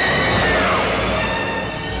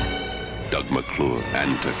 Doug McClure,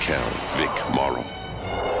 Anta Kell, Vic Morrow.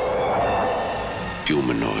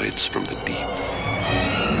 Humanoids from the deep.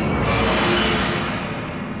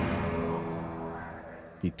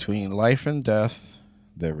 Between life and death,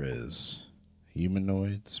 there is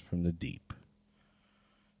humanoids from the deep.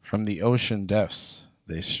 From the ocean depths,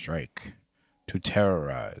 they strike to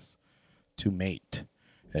terrorize, to mate,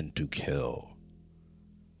 and to kill.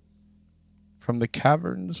 From the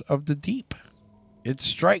caverns of the deep, it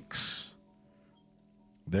strikes.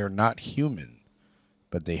 They're not human,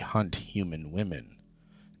 but they hunt human women,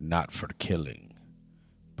 not for killing,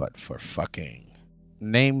 but for fucking.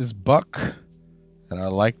 Name's Buck, and I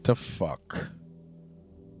like to fuck.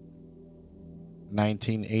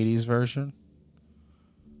 1980s version.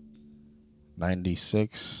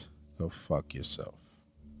 96, go fuck yourself.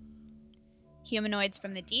 Humanoids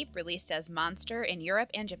from the Deep, released as Monster in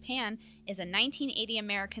Europe and Japan, is a 1980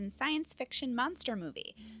 American science fiction monster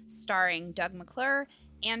movie starring Doug McClure,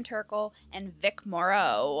 Ann Turkel, and Vic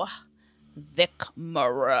Morrow. Vic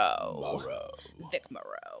Morrow.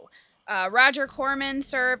 Roger Corman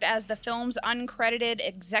served as the film's uncredited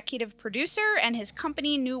executive producer, and his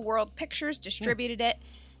company, New World Pictures, distributed it.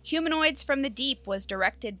 Humanoids from the Deep was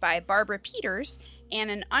directed by Barbara Peters and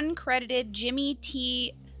an uncredited Jimmy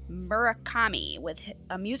T. Murakami, with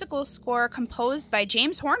a musical score composed by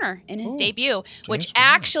James Horner in his debut, which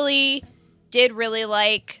actually did really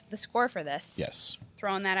like the score for this. Yes.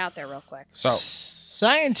 Throwing that out there real quick. So,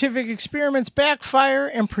 Scientific experiments backfire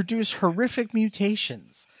and produce horrific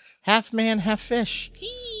mutations. Half man, half fish,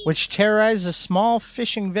 which terrorize a small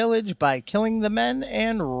fishing village by killing the men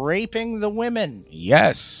and raping the women.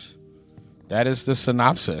 yes, that is the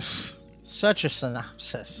synopsis. Such a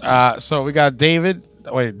synopsis. So we got David.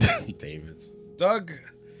 Wait, David. Doug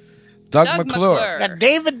McClure Got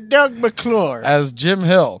David Doug McClure. as Jim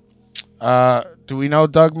Hill. Do we know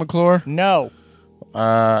Doug McClure? No.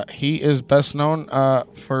 He is best known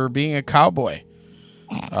for being a cowboy.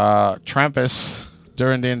 Trampus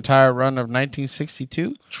during the entire run of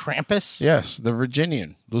 1962. Trampus? Yes, the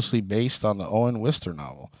Virginian, loosely based on the Owen Wister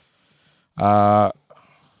novel.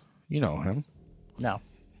 You know him. No.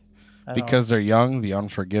 Because They're Young, The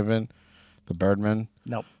Unforgiven, The Birdman.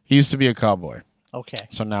 Nope. He used to be a cowboy. Okay.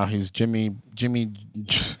 So now he's Jimmy.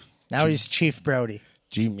 Now he's Chief Brody.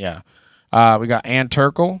 Yeah. We got Ann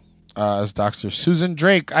Turkel as Dr. Susan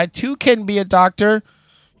Drake. I too can be a doctor.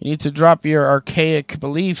 You need to drop your archaic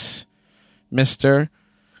beliefs, mister.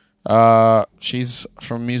 She's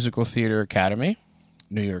from Musical Theater Academy,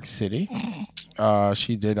 New York City.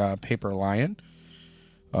 She did Paper Lion,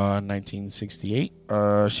 1968.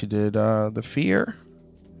 She did The Fear.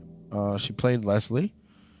 She played Leslie.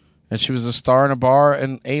 And she was a star in a bar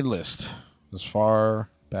and A-list as far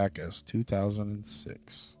back as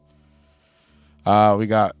 2006. We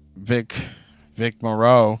got Vic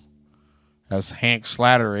Morrow as Hank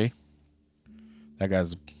Slattery. That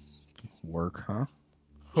guy's work, huh?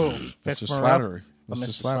 Who? Mr. Morrow? Slattery. Oh,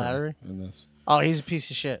 Mr. Slattery? In this. Oh, he's a piece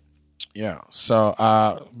of shit. Yeah. So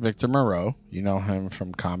Victor Moreau, you know him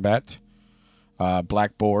from Combat,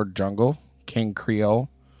 Blackboard Jungle, King Creole,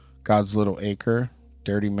 God's Little Acre,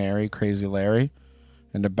 Dirty Mary, Crazy Larry,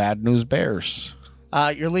 and the Bad News Bears.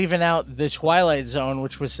 You're leaving out The Twilight Zone,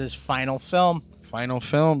 which was his final film. Final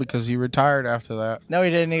film because he retired after that. No, he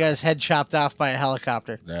didn't. He got his head chopped off by a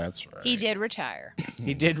helicopter. That's right. He did retire.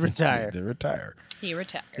 He did retire. He did retire. He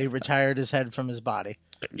retired. He retired his head from his body.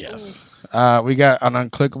 Yes. We got an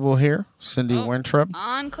unclickable here, Cindy Winthrop.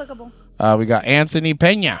 Unclickable. We got Anthony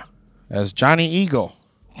Pena as Johnny Eagle.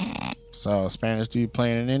 So Spanish dude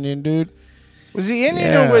playing an Indian dude. Was he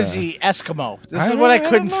Indian Yeah. or was he Eskimo? This is I what I don't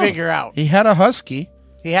couldn't know. figure out. He had a husky,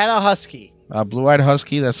 He had a husky, a blue-eyed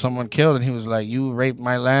husky that someone killed, and he was like, "You raped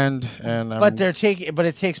my land," and but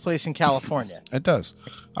it takes place in California. it does.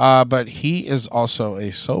 But he is also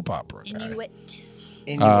a soap opera guy.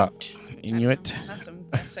 Inuit. Inuit. That's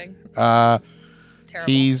embarrassing. Uh, Terrible.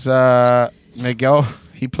 he's Miguel.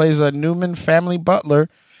 He plays a Newman family butler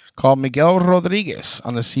called Miguel Rodriguez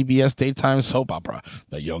on the CBS daytime soap opera,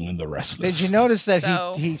 The Young and the Restless. Did you notice that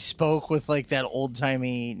So- he spoke with like that old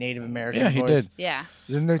timey Native American Yeah, he voice? did. Yeah.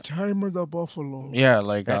 In the time of the buffalo. Yeah,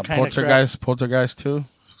 like That kinda Poltergeist too.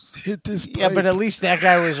 Hit this Yeah, but at least that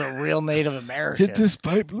guy was a real Native American.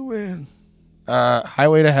 pipe, Luann.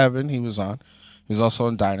 Highway to Heaven, he was on. He was also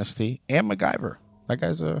in Dynasty and MacGyver. That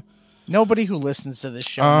guy's a Nobody who listens to this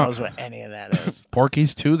show knows what any of that is.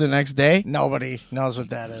 Porky's 2 the next day. Nobody knows what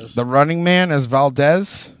that is. The Running Man as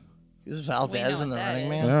Valdez. Is We know Valdez in what the that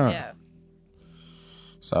Running is. Man? Yeah.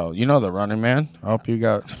 So you know The Running Man. I hope you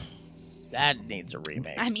got. That needs a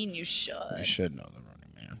remake. I mean, you should. You should know The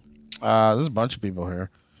Running Man. There's a bunch of people here.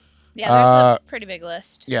 Yeah, there's a pretty big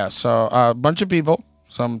list. Yeah, so a bunch of people.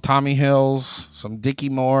 Some Tommy Hills, some Dickie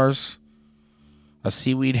Moores, a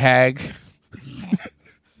Seaweed Hag.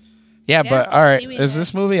 yeah, but all right. Seaweed Is Hag.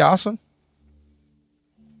 this movie awesome?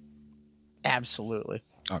 Absolutely.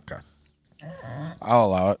 Okay. I'll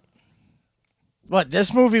allow it. But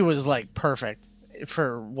this movie was like perfect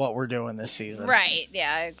for what we're doing this season. Right.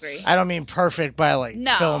 Yeah, I agree. I don't mean perfect by like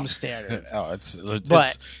No. film standards. Oh,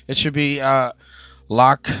 But- it should be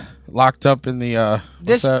locked up in the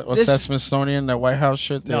This- what's this- that Smithsonian, that White House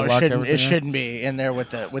shit? They No, it lock shouldn't. everything It up? shouldn't be in there with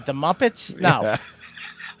the Muppets. No, Yeah.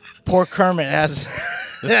 poor Kermit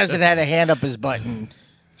hasn't had a hand up his butt in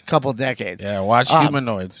a couple decades. Yeah, watch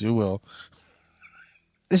Humanoids. You will.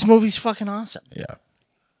 This movie's fucking awesome. Yeah,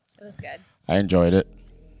 It was good. I enjoyed it.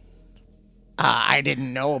 I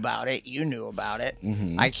didn't know about it. You knew about it.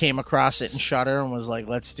 Mm-hmm. I came across it in Shudder and was like,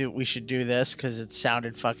 we should do this because it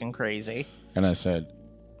sounded fucking crazy. And I said,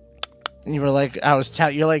 And you were like,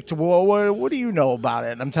 you're like, well, what do you know about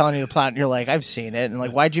it? And I'm telling you the plot, and you're like, I've seen it. And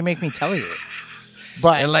like, why'd you make me tell you?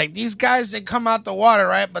 But and like these guys, they come out the water,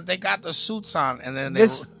 right? But they got the suits on, and then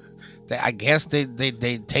I guess they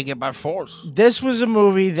take it by force. this was a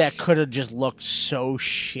movie that could have just looked so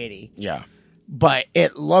shitty. Yeah, But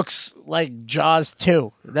it looks like Jaws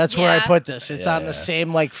 2. That's where I Yeah. put this. It's on the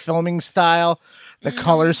same like filming style, the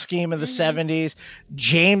color scheme of the 70s.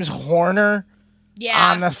 James Horner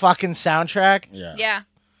Yeah. on the fucking soundtrack. yeah. yeah.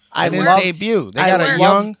 I And his loved- debut, they I got a loved-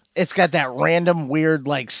 young. It's got that random weird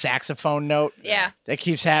like saxophone note Yeah. that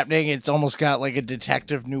keeps happening. It's almost got like a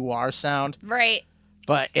detective noir sound, Right.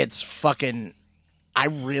 but it's fucking. I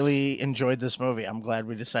really enjoyed this movie. I'm glad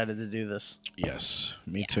we decided to do this. Yes,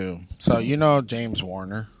 me too. So you know James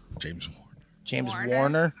Warner. James Warner?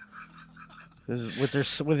 Warner,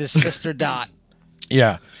 with his sister Dot.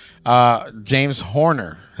 Yeah, James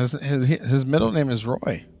Horner. His middle name is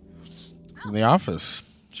Roy from The Office.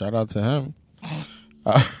 Shout out to him.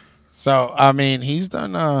 So I mean, he's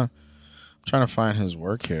done. I'm trying to find his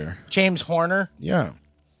work here. James Horner. Yeah,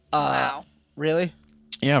 Wow. Really?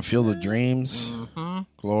 yeah. Field of Dreams,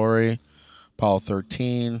 Glory, Apollo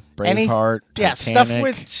 13, Any- Braveheart, Yeah,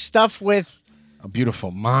 Titanic, stuff with A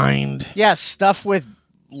Beautiful Mind. stuff with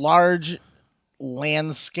large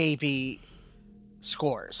landscapey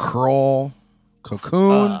scores. Kroll,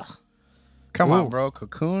 Cocoon. Ugh. Come on, Ooh. bro.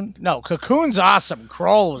 Cocoon. No, Cocoon's awesome.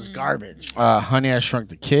 Kroll was garbage. Honey, I Shrunk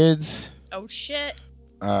the Kids. Oh shit.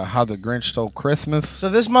 How the Grinch Stole Christmas. So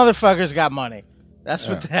this motherfucker's got money. That's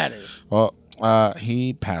what that is. Well,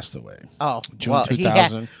 he passed away. Oh, June well,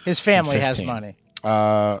 2015. his family has money.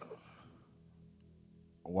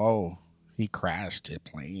 Whoa. He crashed a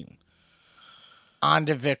plane. On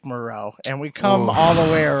to Vic Moreau, and we come all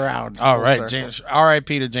the way around. All full right, circle. James.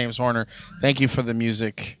 R.I.P. to James Horner. Thank you for the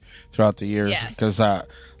music throughout the years. Yes. Because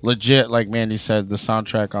legit, like Mandy said, the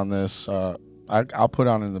soundtrack on this, I'll put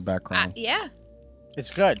on in the background. Yeah.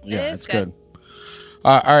 It's good. Yeah, is it's good. good.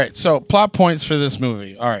 All right, so plot points for this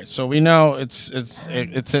movie. All right, so we know it's an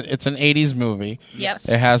 80s movie. Yep.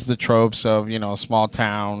 It has the tropes of small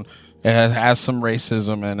town. It has some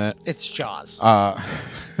racism in it. It's Jaws.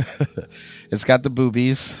 It's got the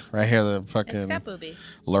boobies right here. The It's fucking got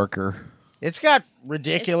boobies. lurker. It's got It's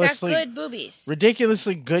ridiculously got good boobies.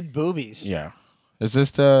 ridiculously good boobies. Yeah. Is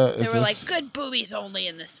this the? They Is were this like good boobies only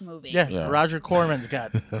in this movie. Yeah, Yeah. Roger Corman's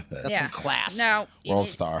got that's Yeah. some class. No. you World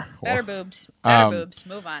need Star? Better Well, boobs. Better um, boobs.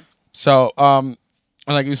 Move on. So,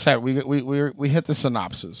 like you said, we hit the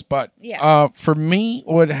synopsis, but Yeah. for me,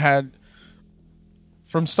 what had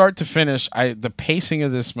from start to finish, the pacing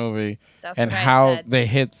of this movie That's and what I how said. they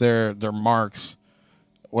hit their marks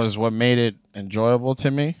was what made it enjoyable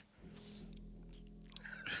to me.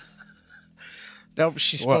 Nope,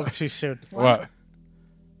 she spoke What? too soon. What?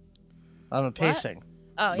 On the pacing.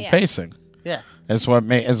 Oh The yeah. pacing. Yeah. Is what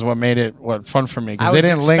made it fun for me I because was they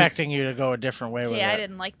didn't link. expecting you to go a different way with See, I it.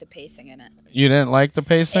 didn't like the pacing in it. You didn't like the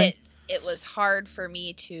pacing. It was hard for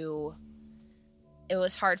me to. It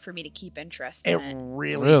was hard for me to keep interest It in it.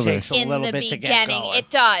 really takes a In little the bit to get beginning, going. it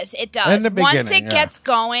does. It does. In the Once beginning, it yeah. gets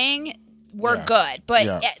going, we're Yeah. good. But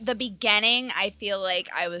Yeah. at the beginning, I feel like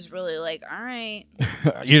I was really like, all right.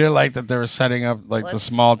 You didn't like that they were setting up like the Let's-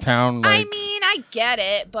 small town. I Like, mean, I get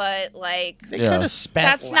it, but like, They Yeah. could have spent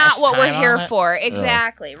that's less not what we're time here on it. for.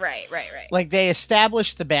 Exactly. Right. Like they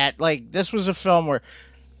established the bat. Like this was a film where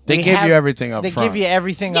they we give have- you everything up They front. give you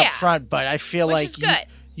everything up Yeah. front, but I feel Which like is good.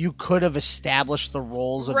 you could have established the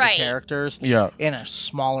roles of Right. the characters Yeah. in a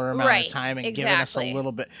smaller amount Right, of time and given us a exactly.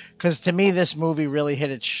 little bit. Because to me, this movie really hit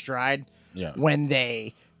its stride Yeah. when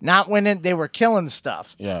they they were killing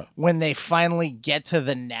stuff. Yeah. When they finally get to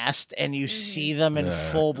the nest and you see them in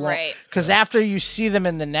full blown. Right. Because after you see them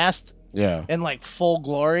in the nest Yeah. in like full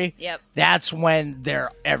glory, Yep. that's when they're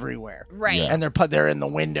everywhere. Right. Yeah. And they're in the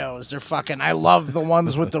windows. They're fucking. I love the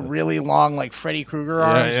ones with the really long like Freddy Krueger Yeah,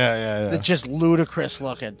 arms. yeah. They're just ludicrous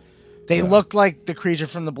looking. They looked like the creature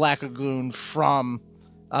from the Black Lagoon from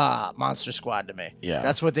Monster Squad to me. Yeah.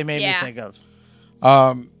 That's what they made me Yeah. think of.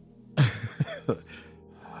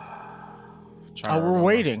 Trying Oh, to we're remember.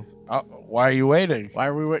 waiting. Why are you waiting? Why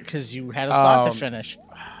are we waiting? Because you had a thought to Um, finish.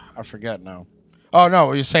 I forget now. Oh no,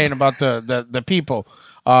 what you're saying about the people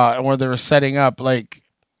where they were setting up. Like,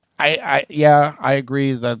 I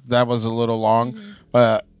agree that was a little long,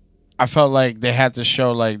 but I felt like they had to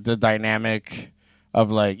show like the dynamic of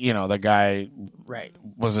like the guy Right.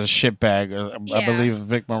 was a shitbag. I Yeah. believe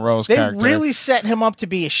Vic Monroe's They character. really set him up to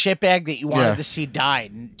be a shitbag that you wanted Yeah. to see die,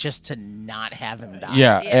 just to not have him die.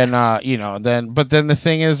 Yeah, Yeah. and then the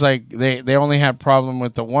thing is like they only had problem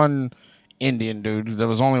with the one Indian dude. There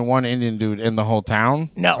was only one Indian dude in the whole town.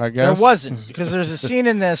 No, I guess there wasn't, because there's a scene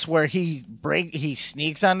in this where he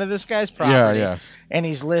sneaks onto this guy's property, yeah. and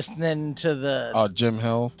he's listening to the Oh, Jim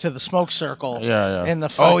Hill. to the smoke circle. Yeah. In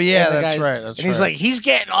the Oh, yeah, and the that's guys- right, that's and he's right. like, he's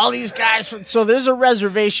getting all these guys from. So there's a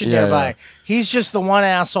reservation Yeah, nearby. yeah. He's just the one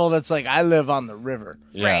asshole that's like, I live on the river.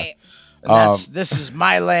 Yeah. Right. And this is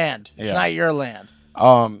my land. It's Yeah. not your land.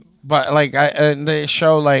 But like and they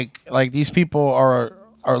show like these people are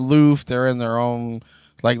aloof. They're in their own.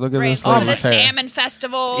 Like, look at Right. this Go to the lady's hair. salmon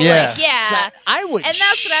festival. Yeah. Like, yeah. I would. And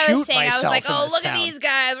that's what I was shoot saying. I was myself like, in oh, this look town. at these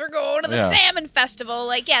guys. We're going to the Yeah. salmon festival.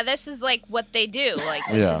 Like, yeah, this is like what they do. Like,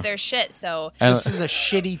 this Yeah. is their shit. So And This is a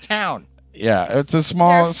shitty town. yeah, it's a they're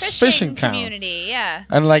small a fishing town. community. Yeah.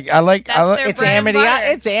 And like I like That's their It's bread and Amity. butter.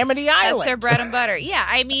 It's Amity That's Island. their bread and butter. Yeah.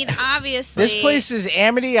 I mean, obviously. This place is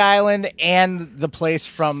Amity Island and the place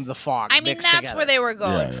from The Fog. I mean, mixed that's together. where they were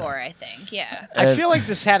going Yeah. for, I think. Yeah. I feel like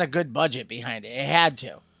this had a good budget behind it. It had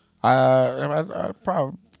to. I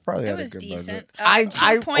probably It had was a good decent. budget.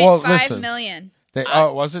 I- well, 2.5 listen. million.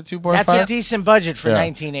 Was it 2.5? That's a decent budget for Yeah.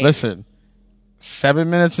 1980. Listen, 7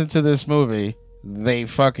 minutes into this movie, they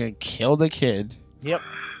fucking killed a kid. Yep.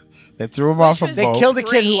 They threw him off a was- They boat. killed a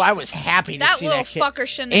kid who Great. I was happy to That see. little That kid. fucker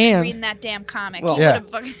shouldn't have been And- reading that damn comic. Well, He yeah. would've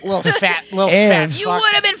fucking- Little fat, little And- fat. You fuck.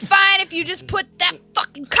 would have been fine if you just put that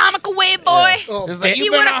fucking comic away, boy. It's like, You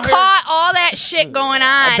 "You been would out have here-" caught all that shit going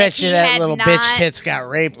on. I bet if you he that had little not, bitch tits got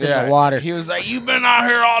raped in Yeah. the water. He was like, "You been out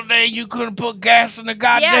here all day. You couldn't put gas in the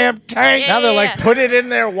goddamn tank." Now they're Yeah, like, yeah. put it in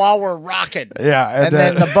there while we're rocking. Yeah, And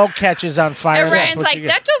then the boat catches on fire. And That's Ryan's what like, you get.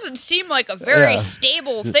 that doesn't seem like a very Yeah.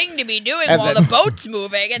 stable thing to be doing And while then- the boat's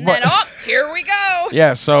moving. And then, oh, here we go.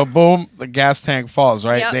 yeah. So boom, the gas tank falls.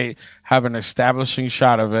 Right, Yep. they have an establishing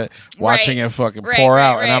shot of it, watching Right. it fucking Right, pour right,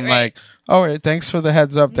 out, and right, I'm right. like, "Oh, right, thanks for the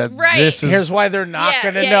heads up that Right. this is." Here's why they're not Yeah,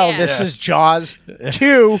 going to yeah, know. yeah. This Yeah. is Jaws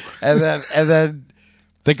 2. and then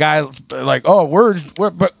the guy like, "Oh, we're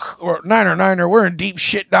Niner, we're in deep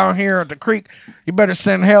shit down here at the creek. You better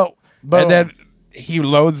send help." Boom. And then he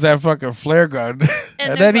loads that fucking flare gun,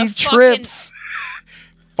 and then he there's a trips,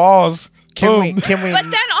 falls. Can we? boom. Can we? But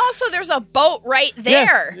then also there's a boat right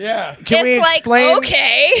there. Yeah. Can we It's like, explain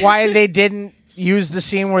okay. why they didn't use the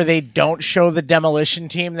scene where they don't show the demolition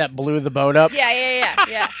team that blew the boat up?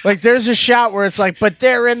 Yeah. Like there's a shot where it's like, but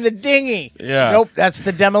they're in the dinghy. Yeah. Nope, that's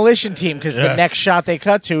the demolition team because Yeah. the next shot they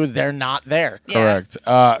cut to, they're not there. Yeah.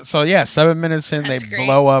 Correct. So yeah, 7 minutes in, That's they great.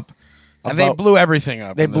 blow up, and they boat. blew everything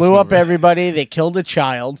up. They in this blew up movie. everybody. They killed a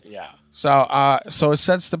child. Yeah. So so it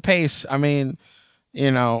sets the pace. I mean,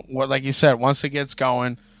 what like you said, once it gets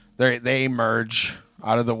going, they emerge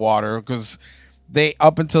out of the water because they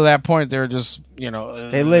up until that point they were just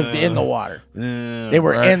They lived in the water. They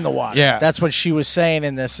were right? in the water. Yeah. That's what she was saying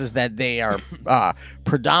in this, is that they are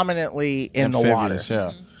predominantly in the water. Amphibious,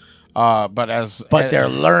 yeah. But They're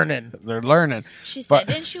learning. They're learning. She said, But-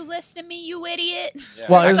 "Didn't you listen to me, you idiot?"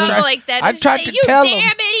 Well, Or isn't- something like that. I Didn't tried she to say, tell you 'em."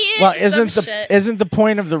 damn idiot. Well, Some isn't shit. the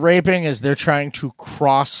point of the raping is they're trying to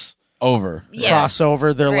cross Over. Yeah.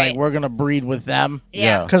 over? They're Right. like, we're gonna breed with them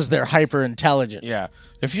Yeah. because they're hyper intelligent. Yeah.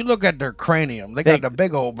 If you look at their cranium, they got the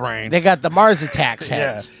big old brain. They got the Mars attacks Yeah,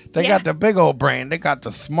 heads. they Yeah. got the big old brain. They got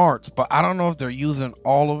the smarts, but I don't know if they're using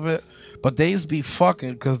all of it. But they's be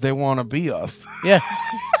fucking because they want to be us. Yeah.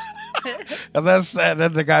 And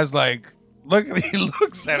then the guy's like, look, he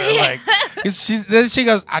looks at her like, then she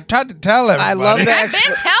goes, I tried to tell everybody. I love that. I've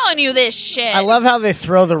been telling you this shit. I love how they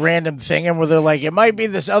throw the random thing in where they're like, it might be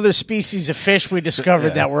this other species of fish we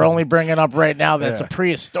discovered that we're only bringing up right now that's Yeah. a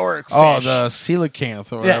prehistoric fish. Oh, the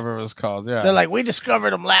coelacanth or whatever it was called. Yeah. They're like, we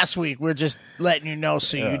discovered them last week. We're just letting you know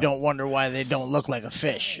so you don't wonder why they don't look like a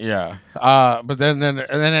fish. yeah. But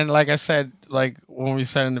then, like I said, like when we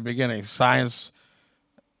said in the beginning, science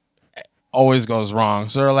always goes wrong.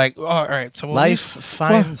 So they're like, oh, all right. So Life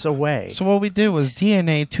finds a way. So what we did was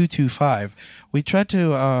DNA 225. We tried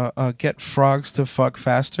to get frogs to fuck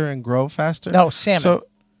faster and grow faster. No, salmon. So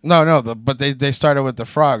but they started with the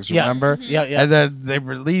frogs. Yeah. Remember? Yeah, yeah. And then they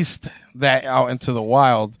released that out into the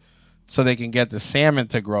wild, so they can get the salmon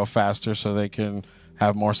to grow faster, so they can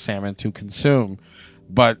have more salmon to consume.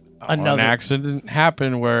 But an accident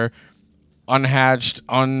happened where unhatched,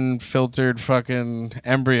 unfiltered fucking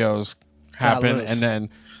embryos happened, loose. and then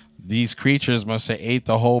these creatures must have ate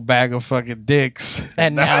the whole bag of fucking dicks.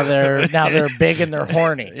 And now they're big and they're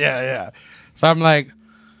horny. Yeah. So I'm like,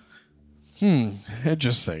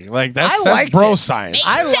 interesting. Like that's liked bro it. science.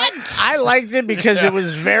 I liked it because it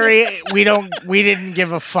was very we didn't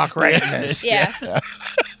give a fuck right in this. yeah.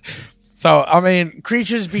 So I mean,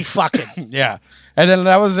 Creatures be fucking. yeah. And then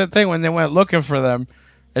that was the thing when they went looking for them,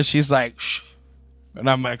 and she's like, shh. And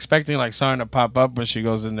I'm expecting like something to pop up when she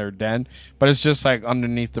goes in their den, but it's just like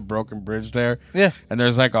underneath the broken bridge there. Yeah. And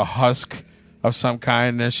there's like a husk of some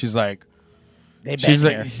kind, and she's like, He's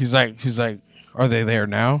like, he's like, are they there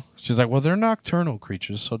now? She's like, well, they're nocturnal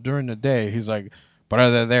creatures, so during the day. He's like, but are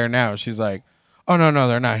they there now? She's like, oh no,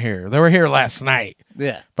 they're not here. They were here last night,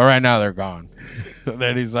 yeah. but right now they're gone. And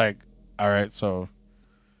then he's like, all right, so,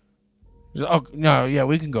 oh no, yeah,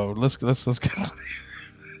 we can go. Let's go.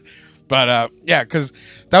 But yeah, because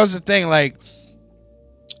that was the thing. Like,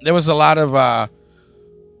 there was a lot of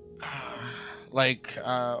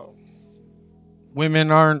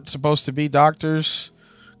women aren't supposed to be doctors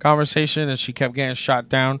conversation, and she kept getting shot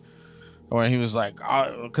down when he was like,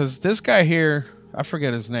 because this guy here, I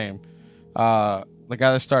forget his name, the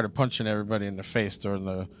guy that started punching everybody in the face during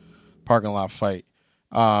the parking lot fight.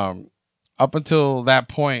 Up until that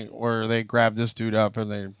point where they grabbed this dude up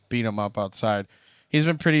and they beat him up outside, he's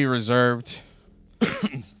been pretty reserved.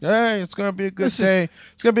 Hey, it's gonna be a good day.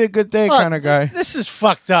 It's gonna be a good day, kind of guy. This is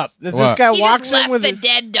fucked up. That this What? guy He walks just in left with the his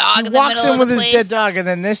dead dog in the walks middle in of with the his place. dead dog, and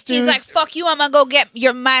then this dude. He's like, "Fuck you! I'm gonna go get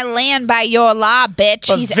my land by your law, bitch."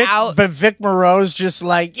 but He's Vic, out. But Vic Moreau's just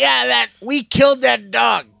like, we killed that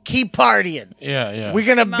dog. Keep partying. Yeah. We're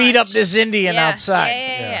gonna Pretty beat up much. this Indian Yeah, outside.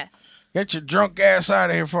 Yeah. Get your drunk ass out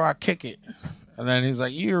of here before I kick it. And then he's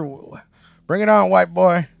like, bring it on, white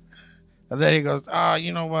boy. And then he goes,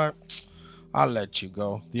 you know what? I'll let you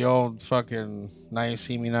go. The old fucking now you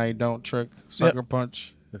see me, now you don't trick. Sucker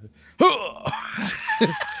punch.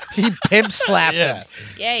 He pimp slapped him.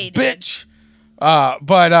 Yeah, he did. Bitch.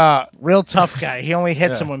 But Real tough guy. He only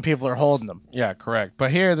hits him when people are holding him. yeah, correct. But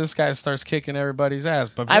here this guy starts kicking everybody's ass.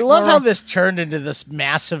 But I Vic love how Morrow- this turned into this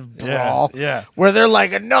massive brawl. yeah. Where they're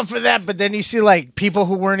like, enough of that, but then you see like people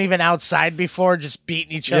who weren't even outside before just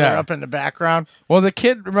beating each other Yeah. up in the background. Well,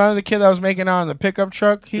 remember the kid that was making out in the pickup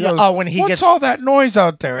truck? He Yeah, goes, when he what's gets- all that noise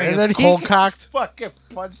out there? And then it's cold cocked. fucking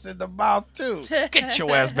punched in the mouth too. Get your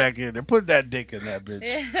ass back in there. Put that dick in that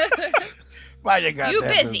bitch. Why you got You that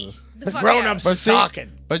busy? business? The fuck grown out. ups But are see,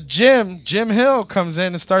 talking. but Jim Hill comes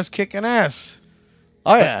in and starts kicking ass.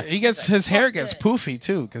 Oh yeah. He gets his hair gets poofy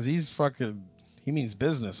too because he's fucking. He means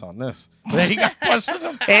business on this. Then he got punched in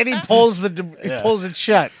the And he pulls it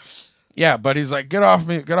shut. Yeah, but he's like, get off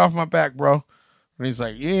my back, bro. And he's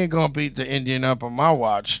like, you ain't gonna beat the Indian up on my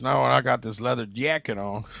watch. Now when I got this leather jacket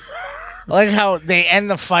on. I like how they end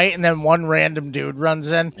the fight and then one random dude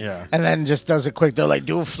runs in. Yeah. And then just does it quick. They're like,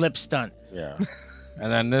 do a flip stunt. Yeah.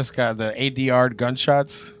 And then this guy, the ADR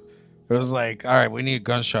gunshots, It was like, all right, we need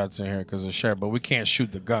gunshots in here because of sheriff, but we can't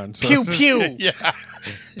shoot the gun. So Pew it's just- pew. Yeah.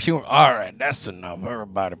 Pew. All right, that's enough.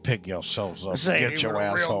 Everybody pick yourselves up. Say, Get your with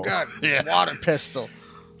a real asshole. gun, Yeah. water pistol.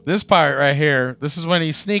 This part right here, this is when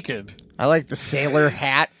he's sneaking. I like the sailor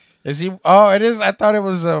hat. Is he? Oh, it is. I thought it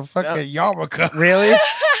was a fucking yarmulke. Really?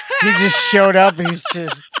 He just showed up. He's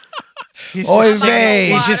just Oy just singing,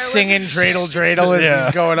 vey. he's just singing dreidel dreidel as Yeah.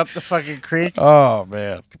 he's going up the fucking creek. Oh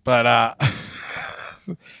man, but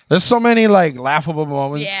there's so many like laughable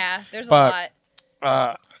moments. Yeah, there's But- a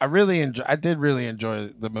lot. I did really enjoy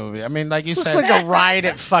the movie. I mean, like you This looks said, like a ride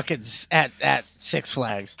at fucking at Six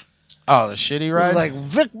Flags. oh, the shitty ride. Like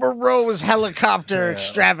Vic Moreau's helicopter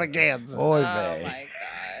extravaganza. Oy Oh vey. my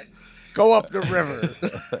god. Go up the river.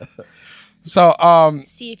 So,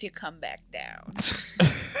 See if you come back down.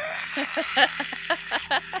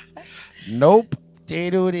 nope.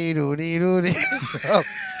 Dee-doo-dee-doo-dee-doo-dee.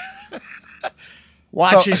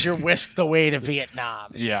 Watch as you're whisked away to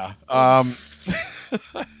Vietnam. Yeah. All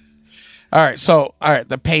right. So, all right.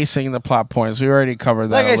 The pacing, the plot points. We already covered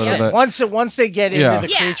that Like a I little said, bit. once they get Yeah. into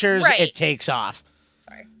the Yeah, creatures, right. it takes off.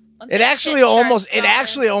 Sorry. Once It that actually shit almost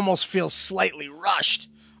starts going- almost feels slightly rushed.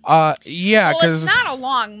 Yeah, Well, because it's not a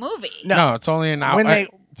long movie. no, it's only an hour. When they-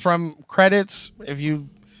 from credits,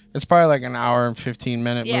 it's probably like an hour and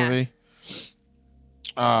 15-minute Yeah. movie.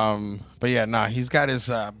 But yeah, nah, he's got his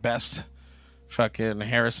best fucking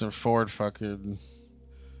Harrison Ford fucking.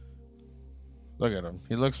 Look at him.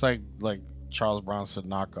 He looks like Charles Bronson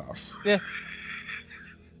knockoff. Yeah.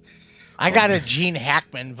 I got a Gene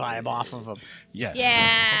Hackman vibe off of him. Yes.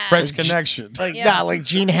 Yeah. French Connection. Like Yeah. like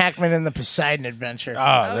Gene Hackman in the Poseidon Adventure.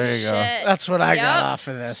 Oh, Oh, there you go. shit. That's what I got Yep. off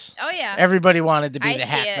of this. Oh yeah. Everybody wanted to be I the see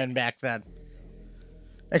Hackman it. back then.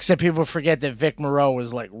 Except people forget that Vic Moreau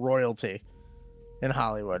was like royalty in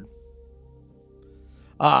Hollywood.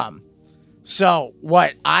 So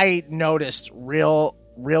what I noticed real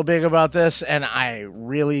big about this, and I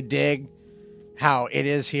really dig how it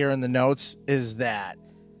is here in the notes, is that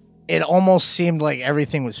it almost seemed like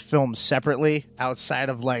everything was filmed separately outside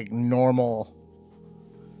of like normal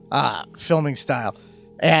filming style.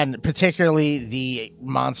 And particularly the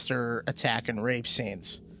monster attack and rape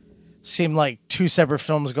scenes seemed like two separate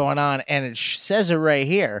films going on. And it says it right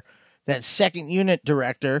here that second unit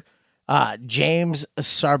director, James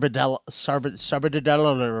Sarbadell,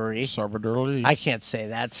 Sabardurli. I can't say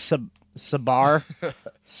that.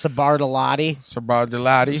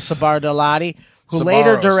 Sabardellati, who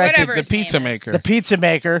later Sabaros. directed Whatever The his name pizza is. maker. The Pizza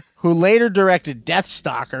Maker, who later directed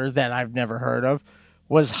Deathstalker, that I've never heard of,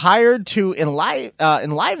 was hired to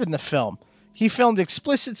enliven the film. He filmed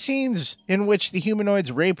explicit scenes in which the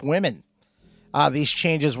humanoids rape women. These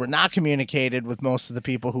changes were not communicated with most of the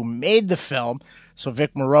people who made the film, so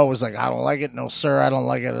Vic Moreau was like, I don't like it. No, sir, I don't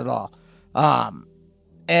like it at all. And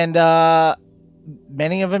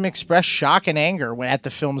many of them expressed shock and anger when at the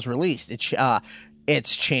film's release.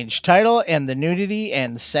 Its changed title and the nudity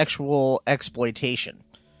and sexual exploitation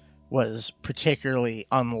was particularly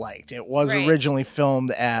unliked. It was Right. originally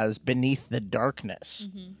filmed as Beneath the Darkness.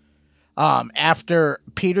 After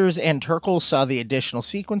Peters and Turkel saw the additional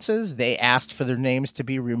sequences, they asked for their names to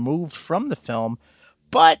be removed from the film,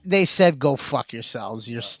 but they said, go fuck yourselves,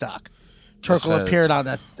 you're stuck. Turkel said- appeared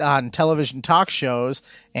on television talk shows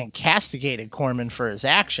and castigated Corman for his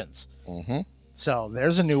actions. So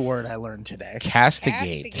there's a new word I learned today.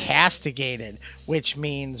 Castigate. Castigated, which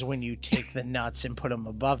means when you take the nuts and put them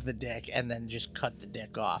above the dick and then just cut the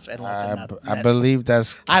dick off and let the nut. I believe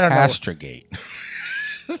that's I don't know. castrigate.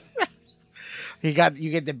 you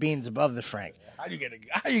get the beans above the frank. How you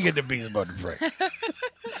get the beans about the break?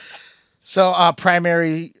 So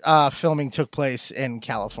primary filming took place in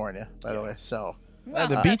California, by the way. So Well,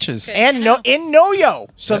 the that's beaches. good and to no know. in Noyo.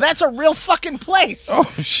 So that's a real fucking place. Oh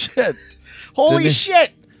shit! Holy did they-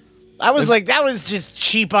 shit. I was like, that was just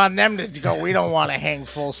cheap on them to go, we don't want to hang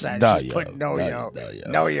full size. Just No-yo. put No-yo.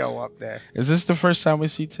 No-yo up there. Is this the first time we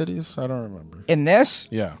see titties? I don't remember. In this?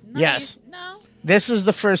 Yeah. No, Yes. No. This is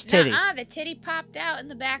the first titties. The titty popped out in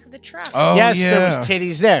the back of the truck. Oh yes, yeah. there was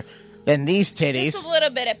titties there. Then these titties. Just a little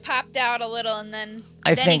bit. It popped out a little, and then I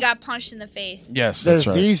he think- got punched in the face. Yes, There's that's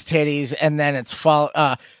right. these titties, and then it's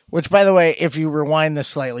which, by the way, if you rewind this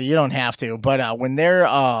slightly, you don't have to. But when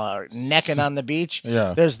they're necking on the beach,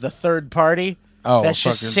 Yeah. there's the third party. Oh, that's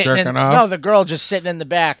just fucking sitting in. jerking off? No, the girl just sitting in the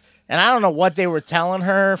back, and I don't know what they were telling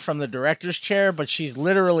her from the director's chair, but she's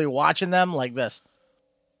literally watching them like this,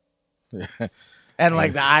 and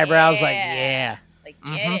like the eyebrows, like yeah, Like,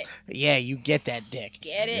 get it. yeah, you get that dick.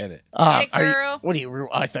 Get it. Get it. Get it, Are you- girl. what are you?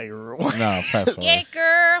 I thought you were. No, fast forward. Get it,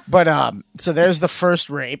 girl. But so there's the first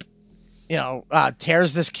rape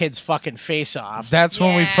tears this kid's fucking face off. That's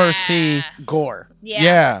when we first see gore.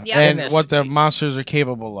 Yeah. Yep. and This- what the monsters are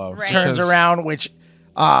capable of. Right. Turns Because- around, which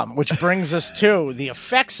brings us to the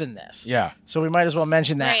effects in this. Yeah. So we might as well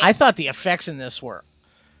mention that. Right. I thought the effects in this were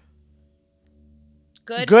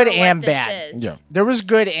Good good for what and this bad. is. Yeah. There was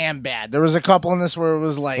good and bad. There was a couple in this where it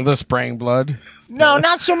was like, The spraying blood. no,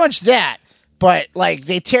 not so much that, but like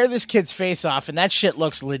they tear this kid's face off, and that shit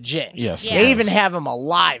looks legit. Yes. Yeah. They even have him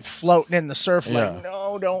alive, floating in the surf, Yeah. like,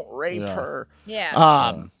 no, don't rape Yeah. her.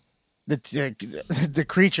 Yeah. The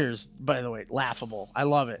creatures, by the way, laughable. I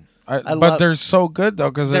love it. But love- they're so good though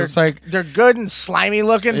because They're it's like they're good and slimy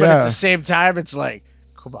looking, but Yeah. at the same time, it's like,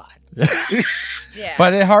 come on. yeah.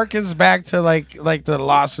 but it harkens back to like the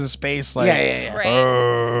Lost in Space like Yeah.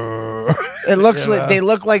 Right. It looks You like know? they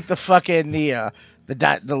look like the fucking the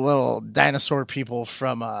little dinosaur people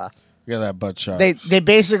from Yeah, that butt shot. They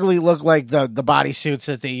basically look like the bodysuits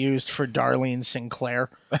that they used for Darlene Sinclair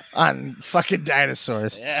on fucking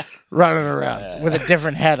dinosaurs running around with a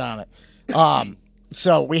different head on it.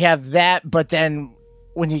 So we have that, but then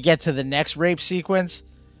when you get to the next rape sequence,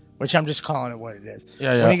 which I'm just calling it what it is.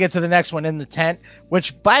 Yeah. When you get to the next one in the tent,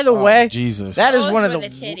 which by the way, Jesus. that is Those one of were the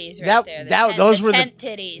titties right that, there. that those the were tent the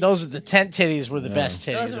titties. those the tent titties were the best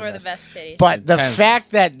titties. Those in were the this. best titties. But the Intense.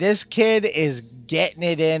 fact that this kid is getting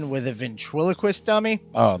it in with a ventriloquist dummy,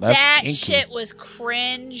 Oh, that's that kinky. shit was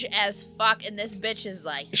cringe as fuck, and this bitch is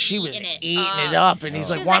like she was eating eating it up, and he's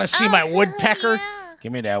She like, was "Want to like, see "Oh, my hell woodpecker?" yeah."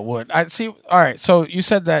 Give me that wood. I see. All right. So you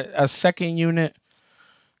said that a second unit.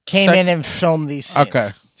 Came in and filmed these scenes Okay.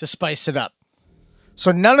 to spice it up.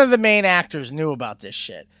 So none of the main actors knew about this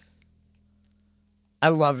shit. I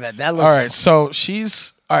love that. That looks All right. So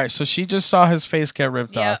she's. All right. So she just saw his face get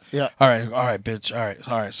ripped Yep. off. Yeah. All right. All right, bitch.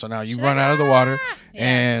 All right. So now you run out of the water Yeah.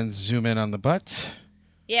 and zoom in on the butt.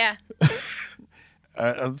 Yeah.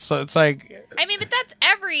 So it's like, I mean, but that's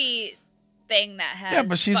everything that has. yeah,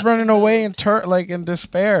 but she's butts running and away boobs. in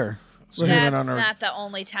despair. Zooming in That's on her. not the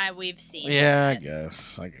only time we've seen. Yeah, I that.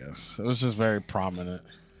 guess. It was just very prominent.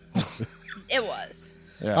 It was.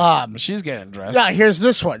 Yeah. She's getting dressed. Yeah, here's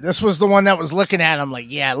this one. This was the one that was looking at him like,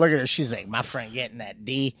 yeah, look at her. She's like, my friend getting that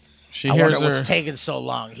D. She I hears wonder what's her. taking so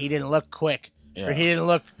long. He didn't look quick. Yeah. Or he didn't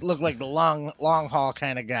look like the long haul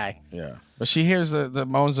kind of guy. Yeah. But she hears the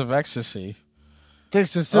moans of ecstasy.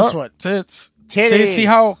 This is Oh, one. Tits. Titties. See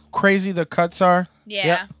how crazy the cuts are? Yeah.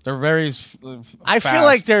 Yep. They're very I feel fast.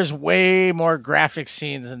 like there's way more graphic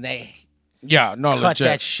scenes than they Yeah, no, cut legit.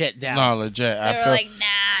 that shit down. No, legit. They were like, nah.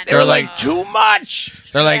 They're no. like, Too much.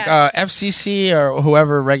 They're like Yes. FCC or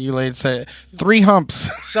whoever regulates it. 3 humps.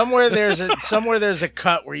 Somewhere there's a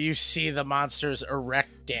cut where you see the monster's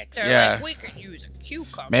erect dicks. They're Yeah. like, we could use a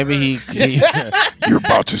cucumber. Maybe he You're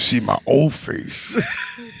about to see my old face.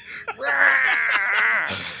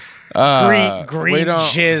 Green we don't-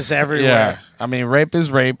 jizz Yeah, everywhere. I mean, rape is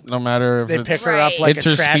rape, no matter if They it's pick her up Right. like a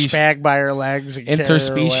trash Interspecies- bag by her legs. And carry her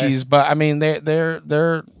away. interspecies. But I mean,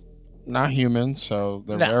 they're not human, so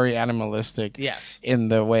they're No. very animalistic. Yes. In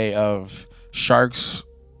the way of sharks,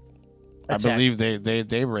 Attack. I believe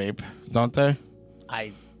they rape, don't they?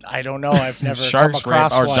 I don't know. I've never Sharks come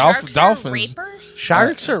across rape, or one. Sharks dolphins. Are rapers?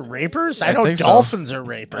 Sharks are rapers? I I know think so. dolphins are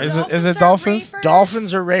rapers. Is it are dolphins? rapers?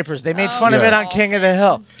 Dolphins are rapers. They made fun of Yeah. it on King of the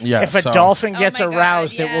Hill. Yeah, If a so- dolphin Oh gets my God,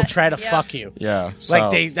 aroused, it will yes, try to yep. fuck you. Yeah,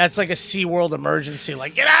 Like that's like a SeaWorld emergency.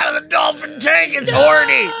 Like, get out of the dolphin tank. It's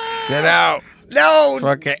horny. get out. No,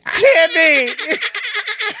 Fuck it. Timmy.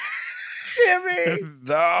 Timmy.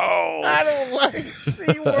 No. I don't like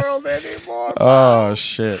SeaWorld anymore. Oh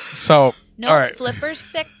shit. So No, all right. Flipper's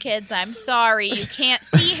sick, kids. I'm sorry. You can't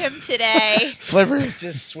see him today. Flipper's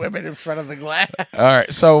just swimming in front of the glass. All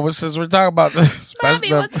right. So since we're talking about this,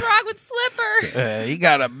 Mommy, what's wrong with Flipper? he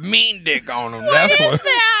got a mean dick on him. What That's is what.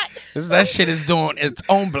 that? That shit is doing its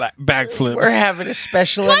own backflips. We're having a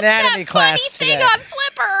special What's anatomy that class funny thing today. on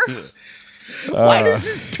Flipper? Why does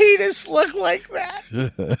his penis look like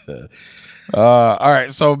that? All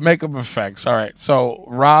right. So makeup effects. All right. So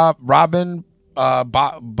Robin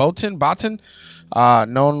Botten,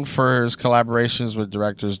 known for his collaborations with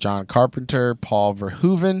directors John Carpenter, Paul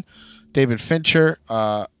Verhoeven, David Fincher.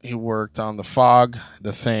 He worked on The Fog,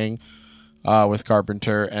 The Thing, with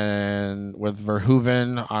Carpenter, and with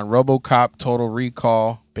Verhoeven on RoboCop, Total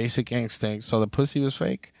Recall, Basic Instinct. So the pussy was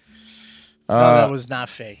fake. No, that was not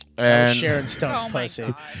fake. That was and- Sharon Stone's Oh my pussy.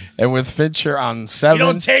 God. And with Fincher on You Seven.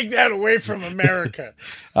 don't take that away from America.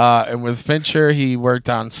 And with Fincher, he worked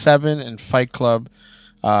on Seven and Fight Club.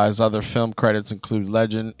 His other film credits include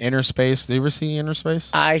Legend, Inner Space. Did you ever see Inner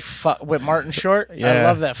Space? With Martin Short? I Yeah.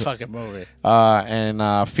 love that fucking movie.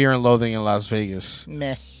 And Fear and Loathing in Las Vegas.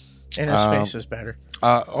 Meh. Inner Space was better.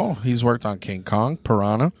 He's worked on King Kong,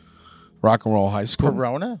 Piranha, Rock and Roll High School,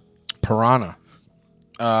 Piranha,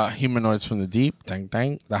 Humanoids from the Deep, Dang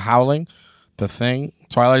Dang, The Howling, The Thing,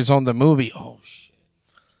 Twilight Zone, the movie. Oh shit!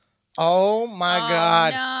 Oh my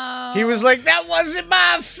God! No. He was like, "That wasn't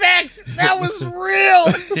my effect. That was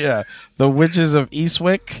real." Yeah, The Witches of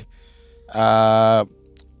Eastwick,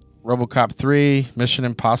 RoboCop 3, Mission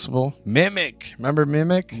Impossible, Mimic. Remember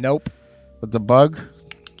Mimic? Nope. With the bug.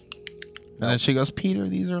 And then she goes, "Peter,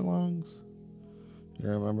 these are lungs." You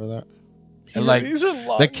remember that? And like these are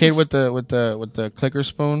lungs. the kid with the clicker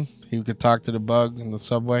spoon, he could talk to the bug in the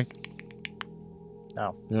subway.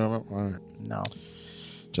 No. You remember? All right. No.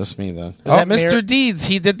 Just me then. that Mr. Mir- Deeds.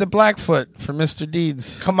 He did the Blackfoot for Mr.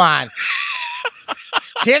 Deeds. Come on.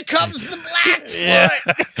 Here comes the Blackfoot.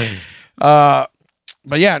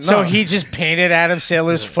 But yeah, no. So he just painted Adam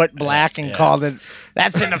Sandler's foot black and called it.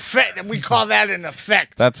 That's an effect. We call that an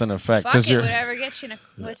effect. That's an effect Fuck because it, you're. whatever gets you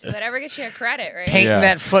a credit, right? Painting Yeah.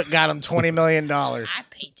 that foot got him $20 million. I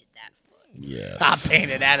painted that foot. Yes. I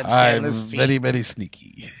painted Adam I'm Sandler's feet. very, very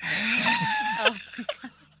sneaky. Oh,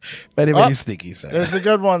 Very, very sneaky, sir. There's the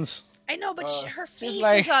good ones. I know, but her face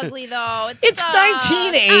like- is ugly though. It's sucks.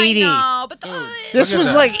 1980. I know, but This Look at was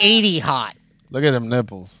that. like 80 hot. Look at them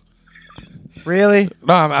nipples. Really?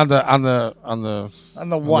 No, I'm on the On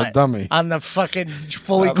the what? dummy. On the fucking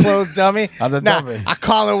fully clothed dummy? On the Nah, dummy. I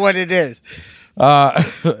call it what it is.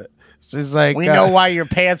 She's like, We know why your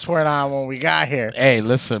pants weren't on when we got here. Hey,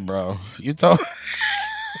 listen, bro. You told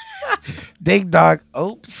Dig Dog.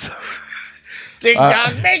 Oops. Ding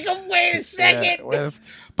dong, make him wait a second. Yeah, well,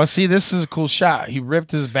 but see, this is a cool shot. He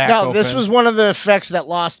ripped his back No, open. this was one of the effects that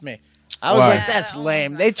lost me. I was Why? like, that's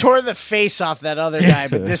lame. They tore the face off that other guy,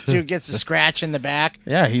 but this dude gets a scratch in the back.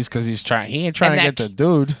 Yeah, he's trying. He ain't trying And to that- get the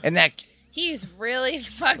dude. And that he's really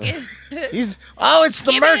fucking. it's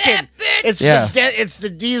the Give me Merkin. that bitch. It's the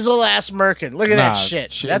diesel ass Merkin. Look at Nah, that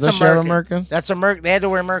shit. she- That's does a she have a Merkin. Merkin? That's a Merkin. They had to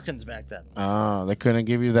wear Merkins back then. Oh, they couldn't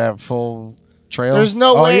give you that full trail. There's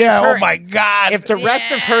no oh, way. Yeah. if her- Oh my god. If the rest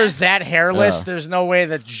of her is that hairless, Yeah. there's no way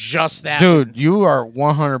that just that. Dude, you are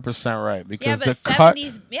 100% right Yeah, because but the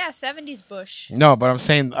 70s, cut. 70s Bush. No, but I'm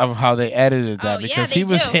saying of how they edited that Oh, yeah, because they he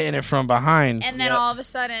was do. hitting it from behind. And then all of a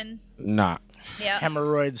sudden, Nah. yeah.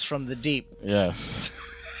 hemorrhoids from the deep. Yes.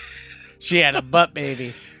 She had a butt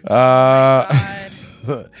baby.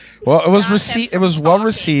 Well, it was Stop him received. It from was well talking.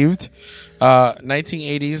 received.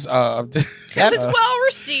 1980s. It was well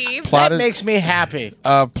received. plotted, That makes me happy.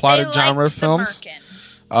 plotted They genre liked the films.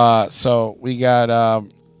 Merkin. So we got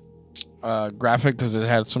graphic because it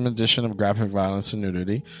had some addition of graphic violence and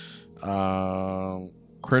nudity.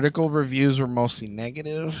 Critical reviews were mostly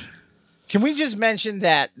negative. Can we just mention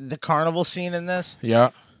that the carnival scene in this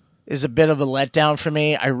Yeah, is a bit of a letdown for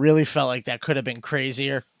me? I really felt like that could have been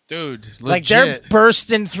crazier. dude. Like they're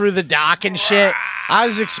bursting through the dock and shit. I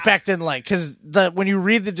was expecting because when you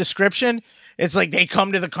read the description, it's like they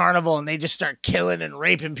come to the carnival and they just start killing and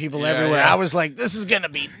raping people everywhere. yeah. I was like, this is gonna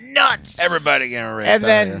be nuts. everybody getting raped. And out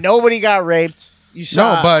then here. nobody got raped. You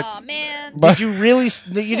saw? no, but Oh man. did you really?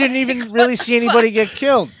 You didn't even really see anybody get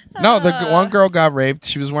killed. no, the one girl got raped.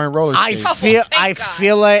 She was wearing roller I skates. feel. thank I God.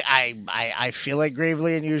 feel like I feel like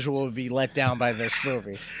Gravely Unusual would be let down by this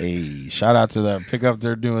movie. Hey, shout out to them. Pick up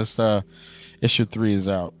their newest issue 3 is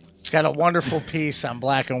out. It's got a wonderful piece on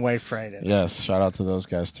Black and White Friday. Yes, shout out to those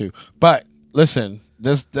guys too. But listen,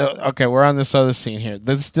 okay, we're on this other scene here.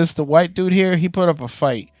 This the white dude here. He put up a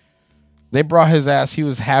fight. They brought his ass. He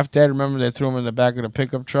was half dead. Remember they threw him in the back of the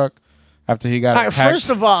pickup truck after he got All right, attacked. first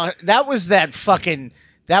of all, that was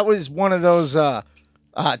one of those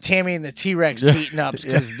Tammy and the T-Rex beating ups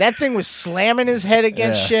because that thing was slamming his head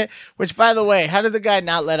against Yeah. shit. Which, by the way, how did the guy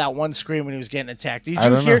not let out one scream when he was getting attacked? Did I you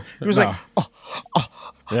don't hear? know. He was No.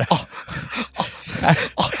 like,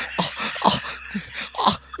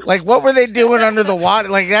 like, what were they doing under the water?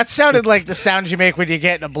 Like, that sounded like the sounds you make when you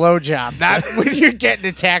get in a blowjob, not when you're getting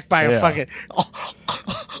attacked by a Yeah. fucking.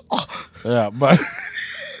 Yeah, but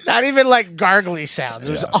Not even like gargly sounds.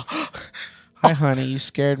 It was. hi, honey, you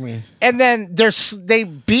scared me. And then they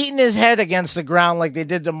beating his head against the ground like they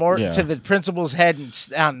did to Yeah. to the principal's head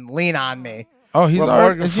on Lean On Me. Oh, he's Well, already,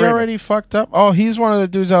 Morgan is he Freeman. already fucked up? Oh, he's one of the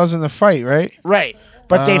dudes that was in the fight, right? Right.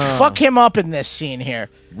 But they fuck him up in this scene here.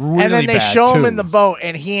 and Really then they bad, show him too. in the boat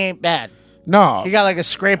and he ain't bad. No, He got like a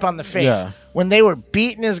scrape on the face. Yeah. When they were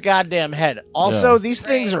beating his goddamn head. Also, Yeah. these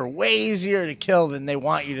things are way easier to kill than they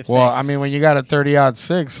want you to think. well, I mean, when you got a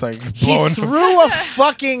 30-06, like he blowing. threw a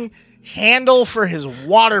fucking handle for his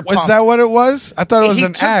water pump. Was that what it was? I thought it was He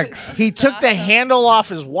an took axe. He took the handle off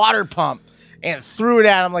his water pump and threw it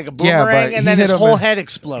at him like a Yeah, boomerang, but and he then hit his him whole in- head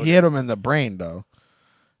exploded. He hit him in the brain, though.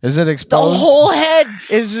 Is it The exposed? whole head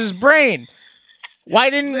is his brain. Why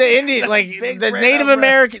didn't the Indian, like the Native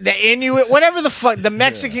American, the Inuit, whatever the fuck, the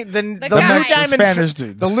Mexican, the Lou guy. Diamond, Spanish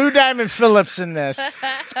dude. the Lou Diamond Phillips in this,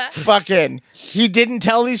 fucking, he didn't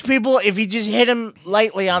tell these people if he just hit him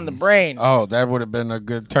lightly on the brain. Oh, that would have been a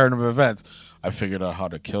good turn of events. I figured out how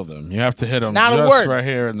to kill them. You have to hit them Not a just word. right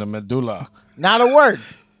here in the medulla. Not a word.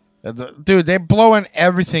 Dude, they're blowing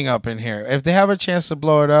everything up in here. If they have a chance to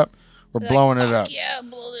blow it up, we're blowing it up. Yeah,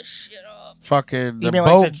 blow this shit up. Fucking the mean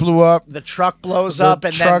boat like blew up. The truck blows The up,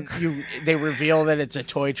 and truck- then they reveal that it's a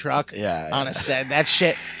toy truck. Yeah, on yeah. a set. That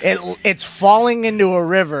shit, it's falling into a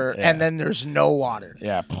river, and then there's no water.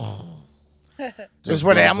 Yeah. Just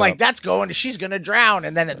what blows I'm like, up. that's going. She's gonna drown,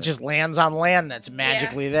 and then it just lands on land. That's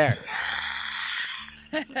magically there.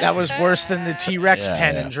 That was worse than the T-Rex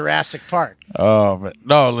pen in Jurassic Park. Oh, but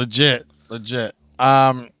no, legit.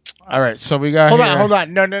 All right, so we got. Hold here-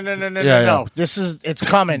 on. No. Yeah. No. It's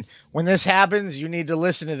coming. When this happens, you need to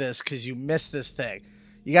listen to this because you missed this thing.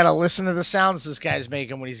 You got to listen to the sounds this guy's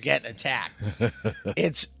making when he's getting attacked.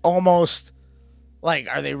 It's almost like,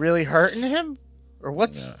 are they really hurting him? Or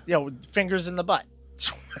what's, fingers in the butt.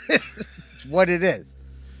 It's what it is.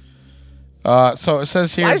 So it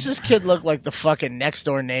says here. Why does this kid look like the fucking next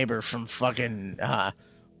door neighbor from fucking,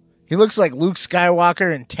 he looks like Luke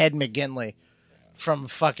Skywalker and Ted McGinley from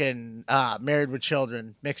fucking Married with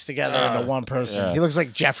Children mixed together into one person. yeah. He looks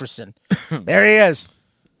like Jefferson. There he is.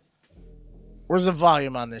 Where's the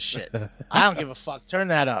volume on this shit? I don't give a fuck. Turn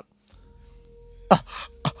that up.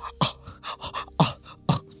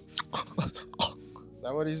 Is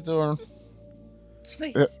that what he's doing?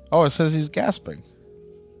 Please. Oh, it says he's gasping.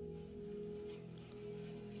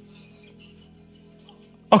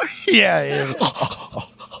 Oh, yeah.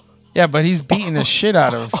 Yeah, but he's beating the shit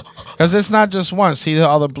out of him. Because it's not just one. See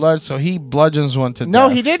all the blood? So he bludgeons one to No,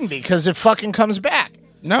 death. he didn't because it fucking comes back.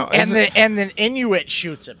 No. And the Inuit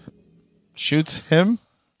shoots him. Shoots him?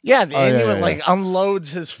 Yeah, the Oh, yeah, Inuit yeah. like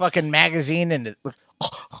unloads his fucking magazine and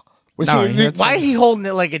was No, he, he hits why him. he holding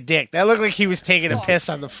it like a dick? That looked like he was taking a piss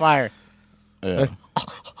on the fire. Yeah.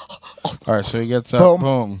 All right, so he gets up. Boom.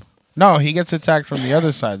 Boom. No, he gets attacked from the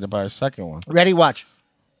other side by a second one. Ready, watch.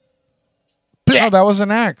 No, that was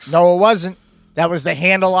an axe. No, it wasn't. That was the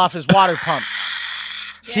handle off his water pump.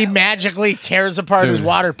 He magically tears apart his Dude.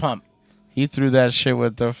 water pump. He threw that shit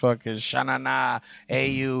with the fucking shanana,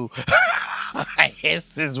 AU.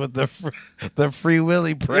 Hisses with the free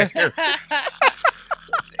willy prayer.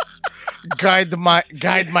 Guide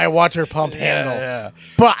my water pump handle. Yeah.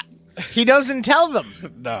 But he doesn't tell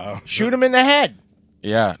them. No. Shoot him in the head.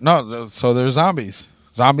 Yeah. No, so they're zombies.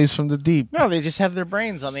 Zombies from the deep. No, they just have their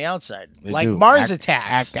brains on the outside. They like do. Mars Act,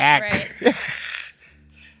 attacks. Act. Right.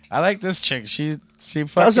 I like this chick. She fucking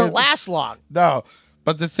Doesn't last long. No,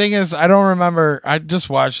 but the thing is, I don't remember. I just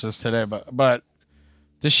watched this today, but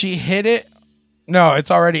does she hit it? No,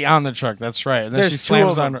 it's already on the truck. That's right. And then There's she two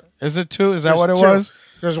of slams on. them. Is it two? Is that There's what it two. was?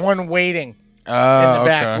 There's one waiting in Oh, the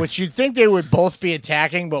back, okay. which you'd think they would both be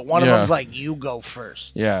attacking, but one Yeah. of them's like, you go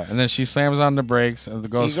first. Yeah, and then she slams on the brakes and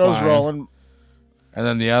it goes. He goes flying. rolling. And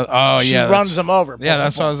then the other. Oh She yeah, runs him over. Yeah, Boom,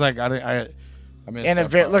 that's boom, what I was like. I mean, And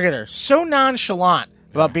look at her, so nonchalant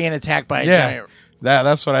about being attacked by a giant.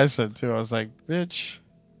 That's what I said too. I was like, bitch.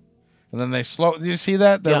 And then they slow. Do you see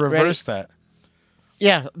that? They Yeah, ready? reversed that.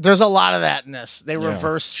 Yeah, there's a lot of that in this. They Yeah.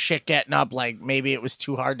 reverse shit getting up, like maybe it was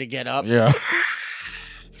too hard to get up. Yeah.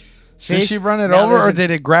 See? Did she run it Now over, there's or a-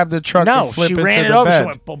 did it grab the truck? No, and flip she into ran it the over. Bed? She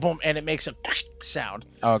went boom, boom, and it makes a sound.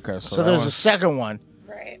 Okay, So that there's one- a second one,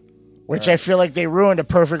 Right. which I feel like they ruined a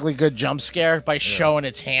perfectly good jump scare by showing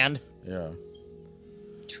its hand. yeah.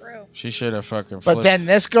 True. She should have fucking. But flipped. then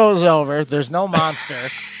this goes over. There's no monster.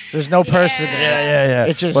 There's no person there. yeah.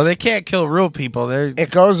 It just well, they can't kill real people. They're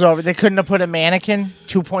it goes over. They couldn't have put a mannequin.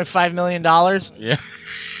 $2.5 million. yeah.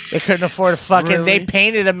 They couldn't afford a fucking. Really? They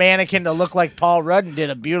painted a mannequin to look like Paul Rudd and did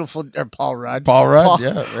a beautiful or Paul Rudd. Paul Rudd, Paul-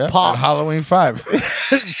 yeah. Paul- On Halloween 5.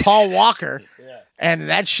 Paul Walker. And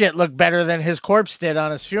that shit looked better than his corpse did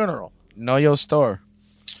on his funeral. Know your store.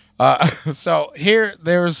 So here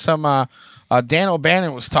there's some. Dan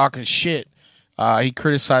O'Bannon was talking shit. He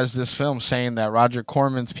criticized this film, saying that Roger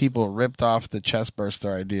Corman's people ripped off the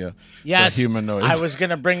chestburster idea. Yes, for humanoids. I was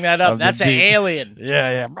gonna bring that up. Of the That's an deep. alien.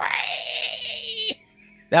 Yeah.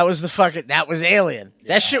 That was the fucking. That was alien.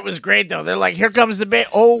 That shit was great though. They're like, here comes the bait.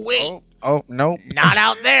 Oh wait, Oh nope. not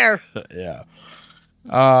out there. Yeah.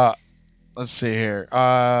 Let's see here.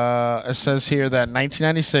 It says here that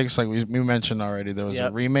 1996, like we mentioned already, there was a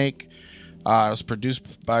Yep. remake. It was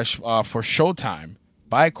produced by for Showtime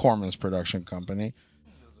by Corman's production company.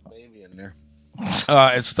 There's a baby in there.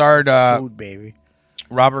 It starred Food baby.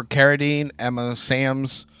 Robert Carradine, Emma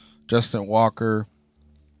Samms, Justin Walker,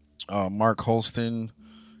 Mark Holston,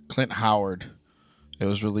 Clint Howard. It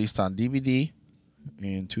was released on DVD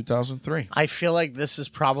in 2003. I feel like this is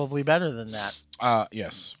probably better than that.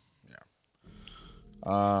 Yes. Yeah.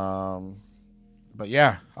 But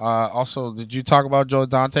yeah. Also, did you talk about Joe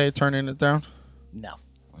Dante turning it down? No,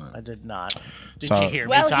 I did not. Did So- you hear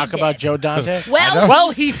Well, me he talk did. about Joe Dante?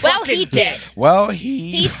 Well, he fucking did. Well,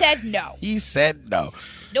 He said no. he said no.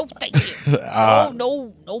 No, thank you.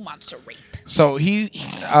 No monster rape. So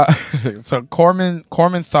so Corman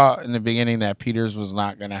thought in the beginning that Peters was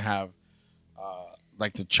not going to have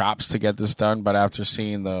like the chops to get this done, but after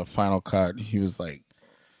seeing the final cut, he was like,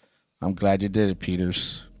 "I'm glad you did it,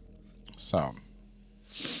 Peters." So,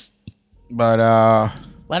 but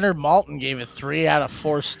Leonard Maltin gave it 3 out of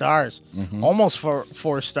 4 stars, Mm-hmm. almost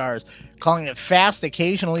 4 stars, calling it fast,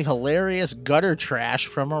 occasionally hilarious gutter trash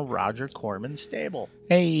from a Roger Corman stable.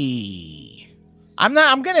 hey, I'm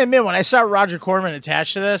gonna admit, when I saw Roger Corman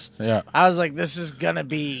attached to this, yeah, I was like, this is gonna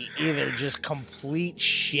be either just complete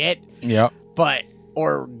shit, yeah, but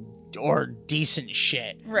or decent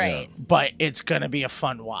shit, Right. but it's gonna be a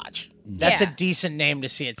fun watch. That's Yeah. a decent name to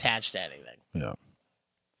see attached to anything. yeah.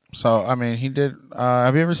 So I mean, he did.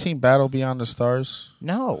 Have you ever seen Battle Beyond the Stars?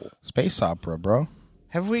 No, Space opera, bro.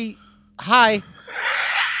 have we? Hi.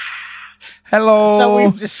 Hello. So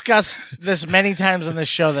we've discussed this many times on the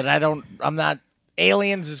show that I'm not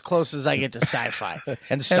aliens as close as I get to sci-fi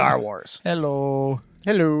and Star Wars. Hello.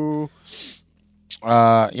 Hello.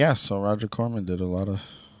 Yeah. So Roger Corman did a lot of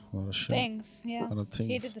shit. Things. Yeah. lot of He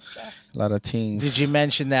things. did the stuff. A lot of teens. Did you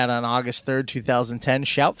mention that on August 3rd, 2010,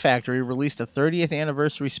 Shout Factory released a 30th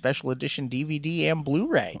anniversary special edition DVD and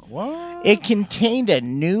Blu-ray? What? It contained a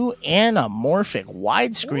new anamorphic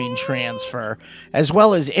widescreen transfer, as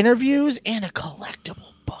well as interviews and a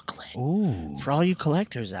collectible booklet. Ooh. For all you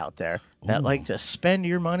collectors out there that like to spend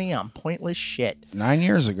your money on pointless shit. 9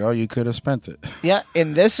 years ago, you could have spent it. Yeah,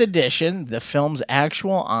 in this edition, the film's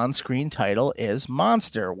actual on-screen title is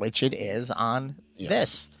Monster, which it is on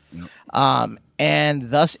this. Yep.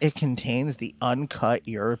 And thus it contains the uncut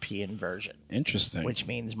European version, Interesting. which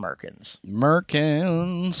means Merkins.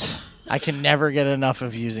 Merkins. I can never get enough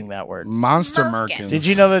of using that word. Monster Merkins. Merkins. Did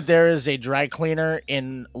you know that there is a dry cleaner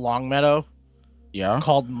in Longmeadow Yeah.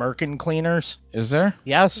 called Merkin Cleaners? Is there?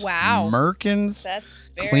 Yes. Wow. Merkins That's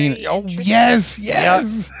very Clean. Oh, interesting. yes.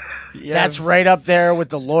 Yes. That's right up there with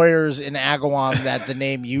the lawyers in Agawam that the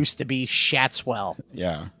name used to be Shatswell.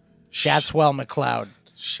 Yeah. Shatswell McLeod.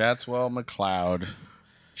 Shatswell McLeod.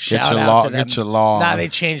 Shout your out law- to them. get your law Nah, on. they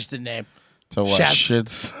changed the name. To what?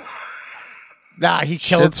 Shats- Shits. Nah, he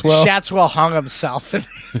killed. Shatswell? Shatswell hung himself and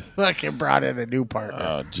fucking brought in a new partner.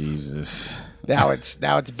 Oh, Jesus. Now it's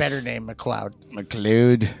better name McLeod.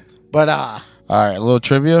 McLeod. But All right, a little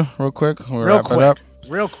trivia real quick. We'll real wrap quick, it up.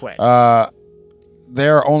 real quick.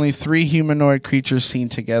 There are only 3 humanoid creatures seen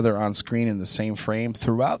together on screen in the same frame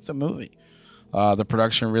throughout the movie. The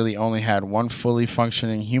production really only had 1 fully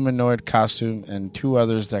functioning humanoid costume and 2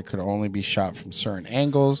 others that could only be shot from certain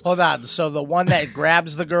angles. Hold on. So the one that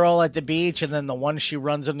grabs the girl at the beach and then the one she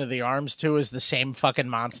runs into the arms to is the same fucking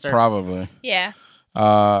monster. Probably. Yeah.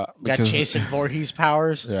 Got Because, Jason Voorhees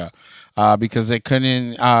powers. yeah. Because they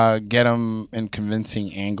couldn't get them in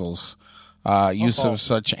convincing angles. Use of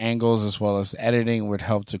such angles as well as editing would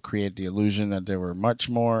help to create the illusion that there were much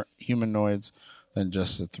more humanoids than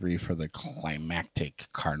just the 3 for the climactic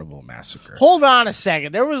carnival massacre. Hold on a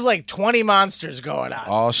second. There was like 20 monsters going on.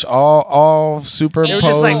 All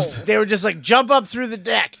superimposed. They were just like jump up through the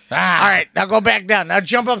deck. Ah. All right, now go back down. Now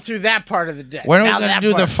jump up through that part of the deck. When are we Now going to that do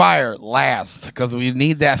the part. fire? Last, because we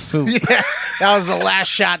need that soup. Yeah, that was the last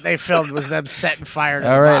shot they filmed was them setting fire to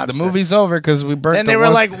All the right, monster. the movie's over because we burnt Then the they were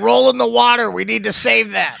one- like, roll in the water. We need to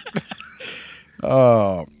save that.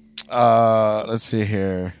 let's see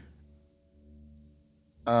here.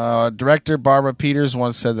 Director Barbara Peters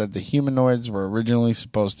once said that the humanoids were originally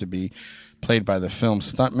supposed to be played by the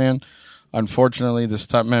film's stuntman. Unfortunately, the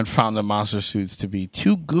stuntman found the monster suits to be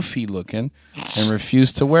too goofy looking and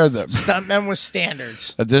refused to wear them. Stuntmen with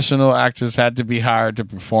standards. Additional actors had to be hired to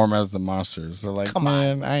perform as the monsters. They're like, Come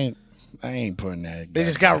on. man, I ain't putting that. They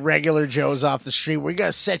just got regular Joes off the street. We got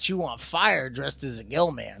to set you on fire dressed as a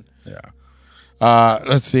gill man. Yeah.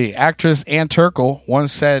 Let's see. Actress Ann Turkle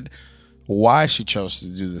once said why she chose to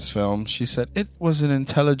do this film. She said, "It was an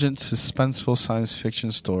intelligent, suspenseful science fiction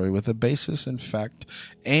story with a basis in fact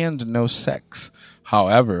and no sex.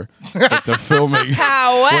 However, with the filming...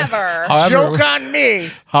 However, Joke on me.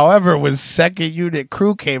 However, when second unit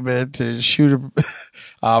crew came in to shoot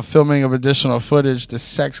filming of additional footage, the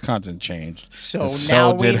sex content changed. So And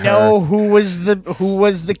now we did her. know who was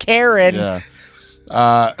the Karen. Yeah.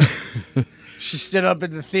 She stood up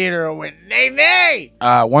in the theater and went, nay, nay!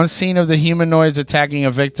 One scene of the humanoids attacking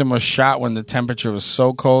a victim was shot when the temperature was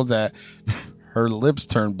so cold that her lips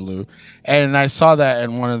turned blue. And I saw that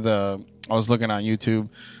in I was looking on YouTube.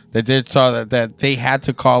 They did saw that they had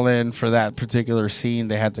to call in for that particular scene.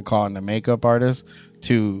 They had to call in the makeup artist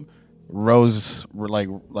to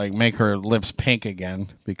like make her lips pink again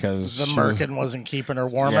because The merkin wasn't keeping her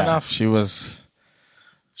warm enough. She was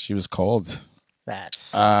cold.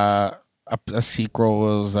 That's A sequel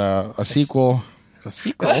was a sequel.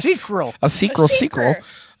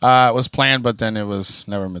 Was planned, but then it was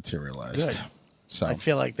never materialized. Good. So I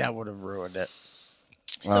feel like that would have ruined it.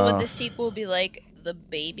 So would the sequel be like the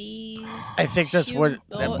babies? I think that's what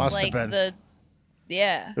that must like have been.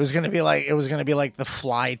 Yeah. It was gonna be like The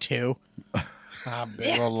Fly 2.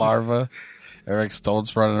 big old larva. Eric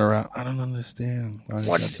Stoltz running around. I don't understand. Why he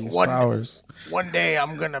got these powers. One day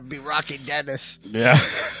I'm gonna be Rocky Dennis. Yeah,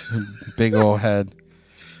 big old head.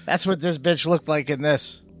 That's what this bitch looked like in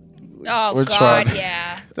this. Oh, Which God, one?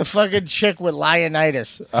 yeah. The fucking chick with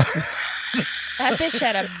Lionitis. That bitch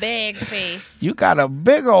had a big face. You got a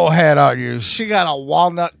big old head on you. She got a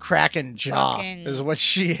walnut cracking jaw. Fucking- Is what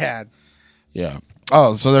she had. Yeah.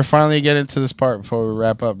 Oh, so they're finally getting to this part before we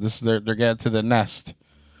wrap up. They're getting to the nest.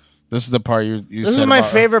 This is the part you This said is my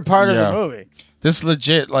about- favorite part of Yeah. the movie. This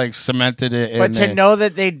legit like cemented it. But in to it. know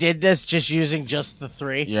that they did this just using just the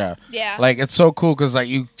three. Yeah. Yeah. Like it's so cool because like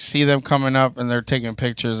you see them coming up and they're taking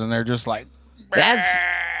pictures and they're just like, That's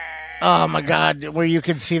oh my god, where you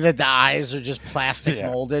can see that the eyes are just plastic Yeah.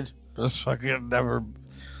 molded. just fucking never.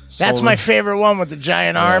 That's sold my it. favorite one with the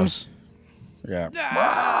giant arms. Yeah.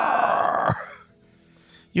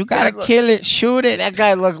 You gotta kill it, shoot it, That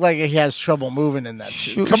guy looked like he has trouble moving in that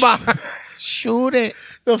suit. Shoot- Come on. shoot it.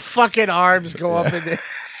 The fucking arms go up in there.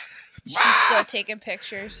 She's still taking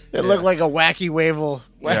pictures. It looked like a wacky Wavel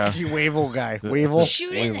Yeah. guy. Wavel?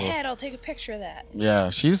 Shoot it in the head. I'll take a picture of that. Yeah,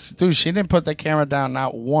 she didn't put the camera down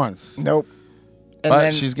not once, Nope. And but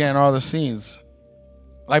then she's getting all the scenes.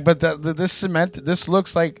 Like, but this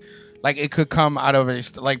looks like it could come out of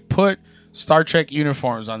like put Star Trek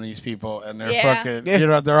uniforms on these people and they're Yeah. fucking,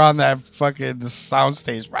 Yeah. they're on that fucking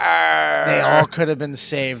soundstage. they all could have been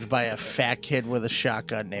saved by a fat kid with a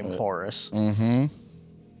shotgun named Horace. Mm-hmm.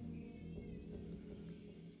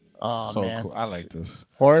 Oh, So man. cool. I like this.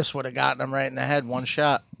 Horace would have gotten him right in the head, one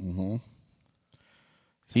shot.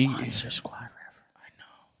 He, Monster Squad reference. I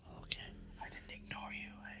know. Okay. I didn't ignore you.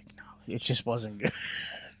 I acknowledge. It just wasn't good.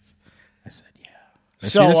 I said, yeah. If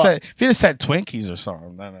So, you'd have said Twinkies or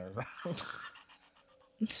something, then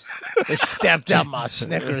they stepped up my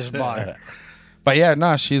Snickers bar. but yeah,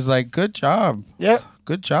 no, she's like, good job. Yep.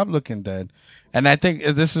 Good job looking dead. And I think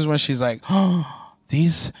this is when she's like, oh,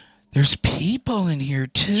 there's people in here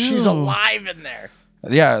too. She's alive in there.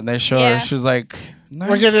 Yeah, and they show Yeah. her. She's like, nice.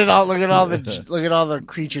 Look at it all. Look at all the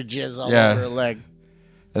creature jizz all Yeah. over her leg.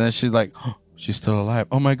 And then she's like, oh, she's still alive.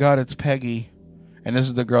 Oh my God, it's Peggy. And this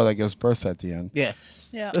is the girl that gives birth at the end. Yeah.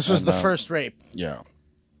 Yeah. This was And, the first rape. Yeah.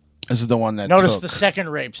 This is the one that Notice took. the second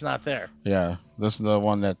rape's not there. Yeah, this is the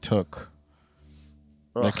one that took.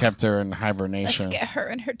 That Ugh. kept her in Let's hibernation. get her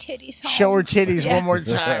and her titties home. Show her titties Yeah. one more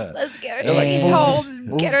time. Let's get her Yeah, like, titties move home. this- and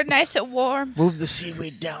move- Get her nice and warm. Move the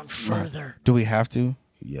seaweed down further. Do we have to?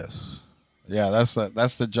 Yes. Yeah,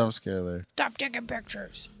 that's the jump scare there. Stop taking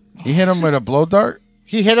pictures. He hit him with a blow dart.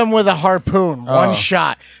 He hit him with a harpoon, Oh. one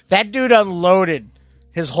shot. That dude unloaded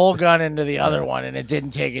his whole gun into the other one, and it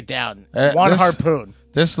didn't take it down. One this- harpoon.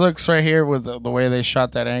 This looks right here with the way they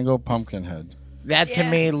shot that angle, Pumpkinhead. That to Yeah.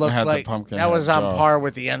 me looked had the like pumpkin that was head on jaw. par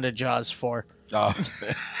with the end of Jaws 4. Oh.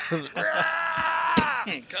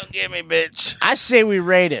 Come get me, bitch. I say we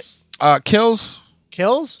rate it. Kills.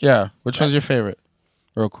 Kills? Yeah. Which one's your favorite?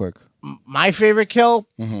 Real quick. My favorite kill?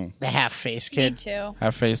 Mm-hmm. The half-face Me kid. too.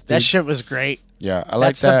 Half face. That shit was great. Yeah, I like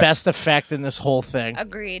That's that. the best effect in this whole thing.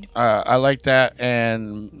 Agreed. I like that,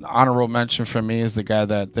 and honorable mention for me is the guy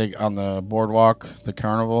that they on the boardwalk, the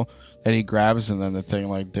carnival, that he grabs, and then the thing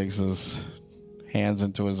like digs his hands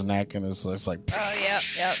into his neck, and it's like Oh,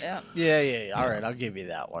 yep. Yeah. All right, I'll give you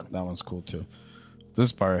that one. that one's cool too.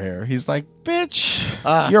 This part here, he's like, "Bitch,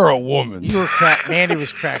 Ah. you're a woman." You were Mandy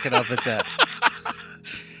was cracking up at that.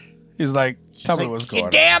 He's like, "Tell me Like, what's you going on."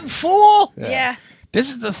 damn fool! Yeah. This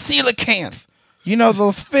is the coelacanth. You know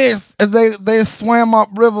those fish, and they swam up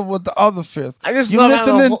river with the other fish. I just you love how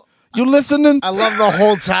the listening? whole- You listening? I love the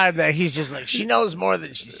whole time that he's just like, she knows more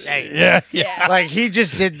than she's saying. Yeah, Yeah. Like,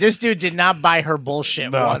 this dude did not buy her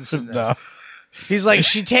bullshit once in this. no. He's like,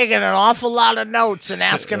 she taking an awful lot of notes and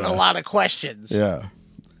asking a lot of questions. Yeah.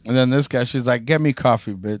 And then this guy, she's like, get me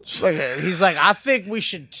coffee, bitch. Look at it. He's like, I think we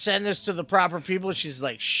should send this to the proper people. She's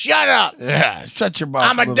like, shut up. Yeah, shut your mouth.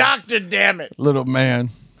 I'm a doctor, damn it. Little man.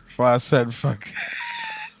 Why I said fuck.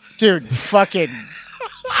 Dude, fucking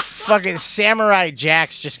Samurai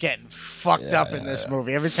Jack's just getting fucked up in this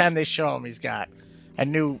movie. Every time they show him, he's got a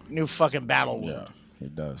new fucking battle wound. Yeah, he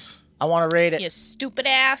does. I want to rate it. You stupid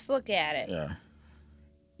ass. Look at it. Yeah.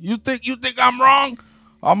 You think I'm wrong?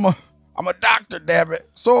 I'm a doctor, damn it.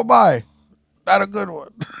 So am I. Not a good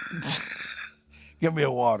one. Give me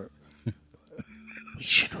a water. We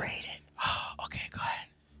should rate it. Okay, go ahead.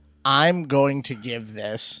 I'm going to give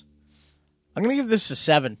this a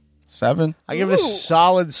 7. 7? I give it a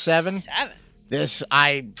solid 7. 7.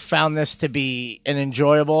 I found this to be an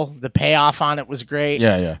enjoyable. The payoff on it was great.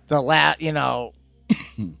 Yeah. I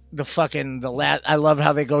love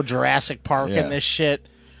how they go Jurassic Park Yeah. in this shit.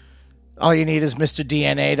 All you need is Mr.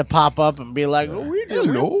 DNA to pop up and be like,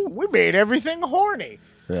 we made everything horny.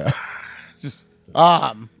 Yeah.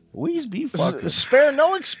 We be fucking. spare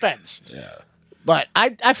no expense. Yeah. But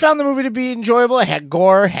I found the movie to be enjoyable. It had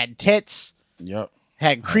gore, had tits, Yep.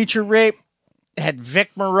 had creature rape, had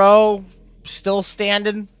Vic Moreau still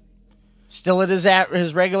standing, still at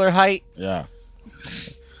his regular height. Yeah.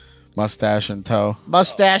 Mustache and toe.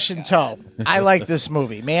 Mustache and toe. I like this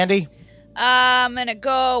movie. Mandy? I'm going to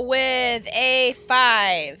go with a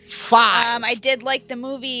 5. 5. I did like the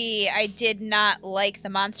movie. I did not like the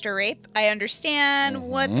monster rape. I understand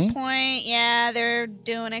what the point. Yeah, they're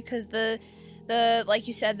doing it because the like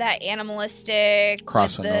you said, that animalistic.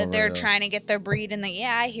 Crossing over, they're yeah. trying to get their breed in the.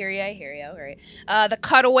 Yeah, I hear you. All right. The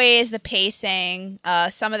cutaways, the pacing,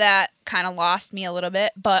 some of that kind of lost me a little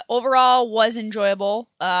bit, but overall was enjoyable.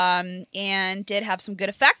 And did have some good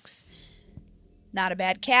effects. Not a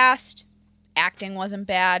bad cast. Acting wasn't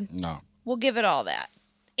bad. No. We'll give it all that.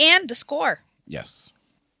 And the score. Yes.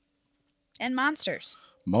 And monsters.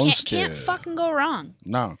 Most Can't fucking go wrong.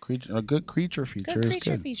 No, a good creature feature Good is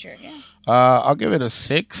creature good. feature, yeah. I'll give it a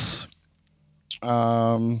 6.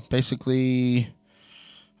 Basically,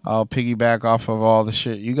 I'll piggyback off of all the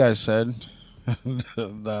shit you guys said.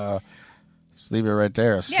 Just leave it right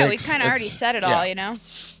there. A 6. Yeah, we kind of already said it all, you know?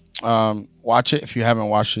 Watch it if you haven't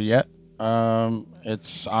watched it yet.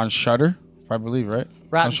 It's on Shudder, I believe, right?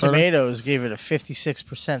 Rotten On Shudder? Tomatoes gave it a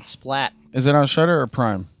 56% splat. Is it on Shudder or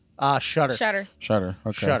Prime? Shudder. Shutter. Shudder.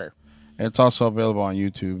 Okay. Shudder. And it's also available on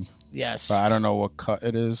YouTube, Yes. but I don't know what cut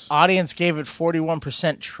it is. Audience gave it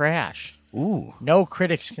 41% trash. Ooh. No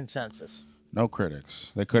critics consensus. No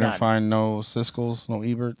critics. They couldn't None. find no Siskel's, no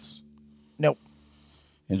Eberts. Nope.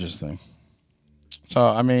 Interesting. So,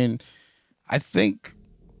 I mean, I think,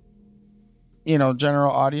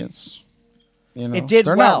 general audience, It did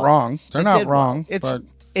they're well. not wrong. They're It not did wrong, well. but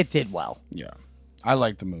It did well. yeah, I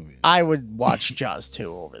like the movie. I would watch Jaws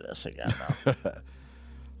 2 over this again, though.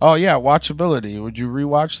 Oh, yeah, watchability. Would you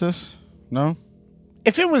rewatch this? No?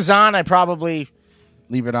 If it was on, I probably...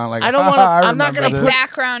 Leave it on like, I don't wanna- I'm not remember gonna this. put-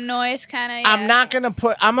 Background noise, kind of. I'm not going to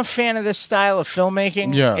put... I'm a fan of this style of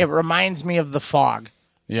filmmaking. Yeah. It reminds me of The Fog.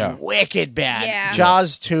 Yeah, Wicked bad. Yeah.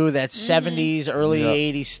 Jaws 2, that 70s, early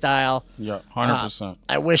Yeah. 80s style. yeah, 100%.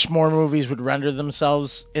 I wish more movies would render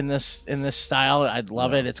themselves in this style. I'd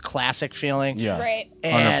love it. It's classic feeling. Yeah, Right.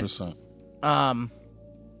 And 100%.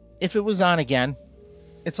 if it was on again,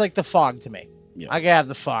 it's like The Fog to me. Yeah. I gotta have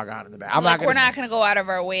The Fog on in the back. We're not going to go out of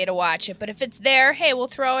our way to watch it, but if it's there, hey, we'll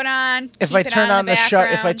throw it on. If keep I it turn on the if I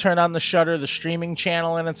background. turn on the Shudder, the streaming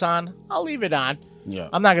channel, and it's on, I'll leave it on. Yeah.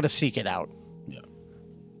 I'm not gonna seek it out. Yeah.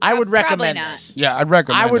 I would Probably recommend not. this. Yeah, I'd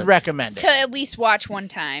recommend I would it. recommend to it. at least watch one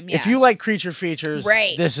time. Yeah. If you like creature features,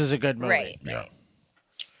 Right. this is a good movie. Right. Yeah.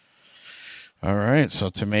 All right, so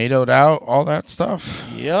tomatoed out, all that stuff.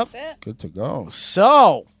 Yep. That's it. Good to go.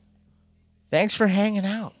 So, thanks for hanging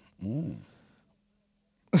out.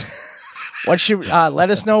 What should let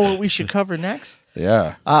us know what we should cover next?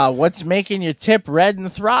 Yeah. What's making your tip red and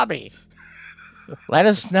throbby? Let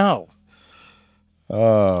us know.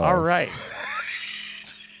 All right.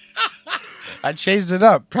 I changed it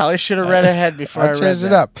up. Probably should have read ahead before I I read changed it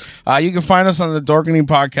that. up. You can find us on the Dorkening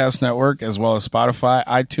Podcast Network, as well as Spotify,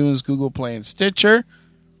 iTunes, Google Play, and Stitcher.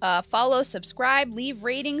 Follow, subscribe, leave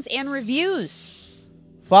ratings and reviews.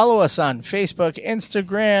 Follow us on Facebook,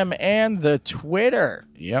 Instagram, and the Twitter.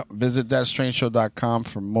 Yep. Visit thatstrangeshow.com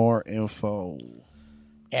for more info.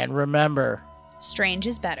 And remember, Strange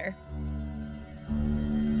is better.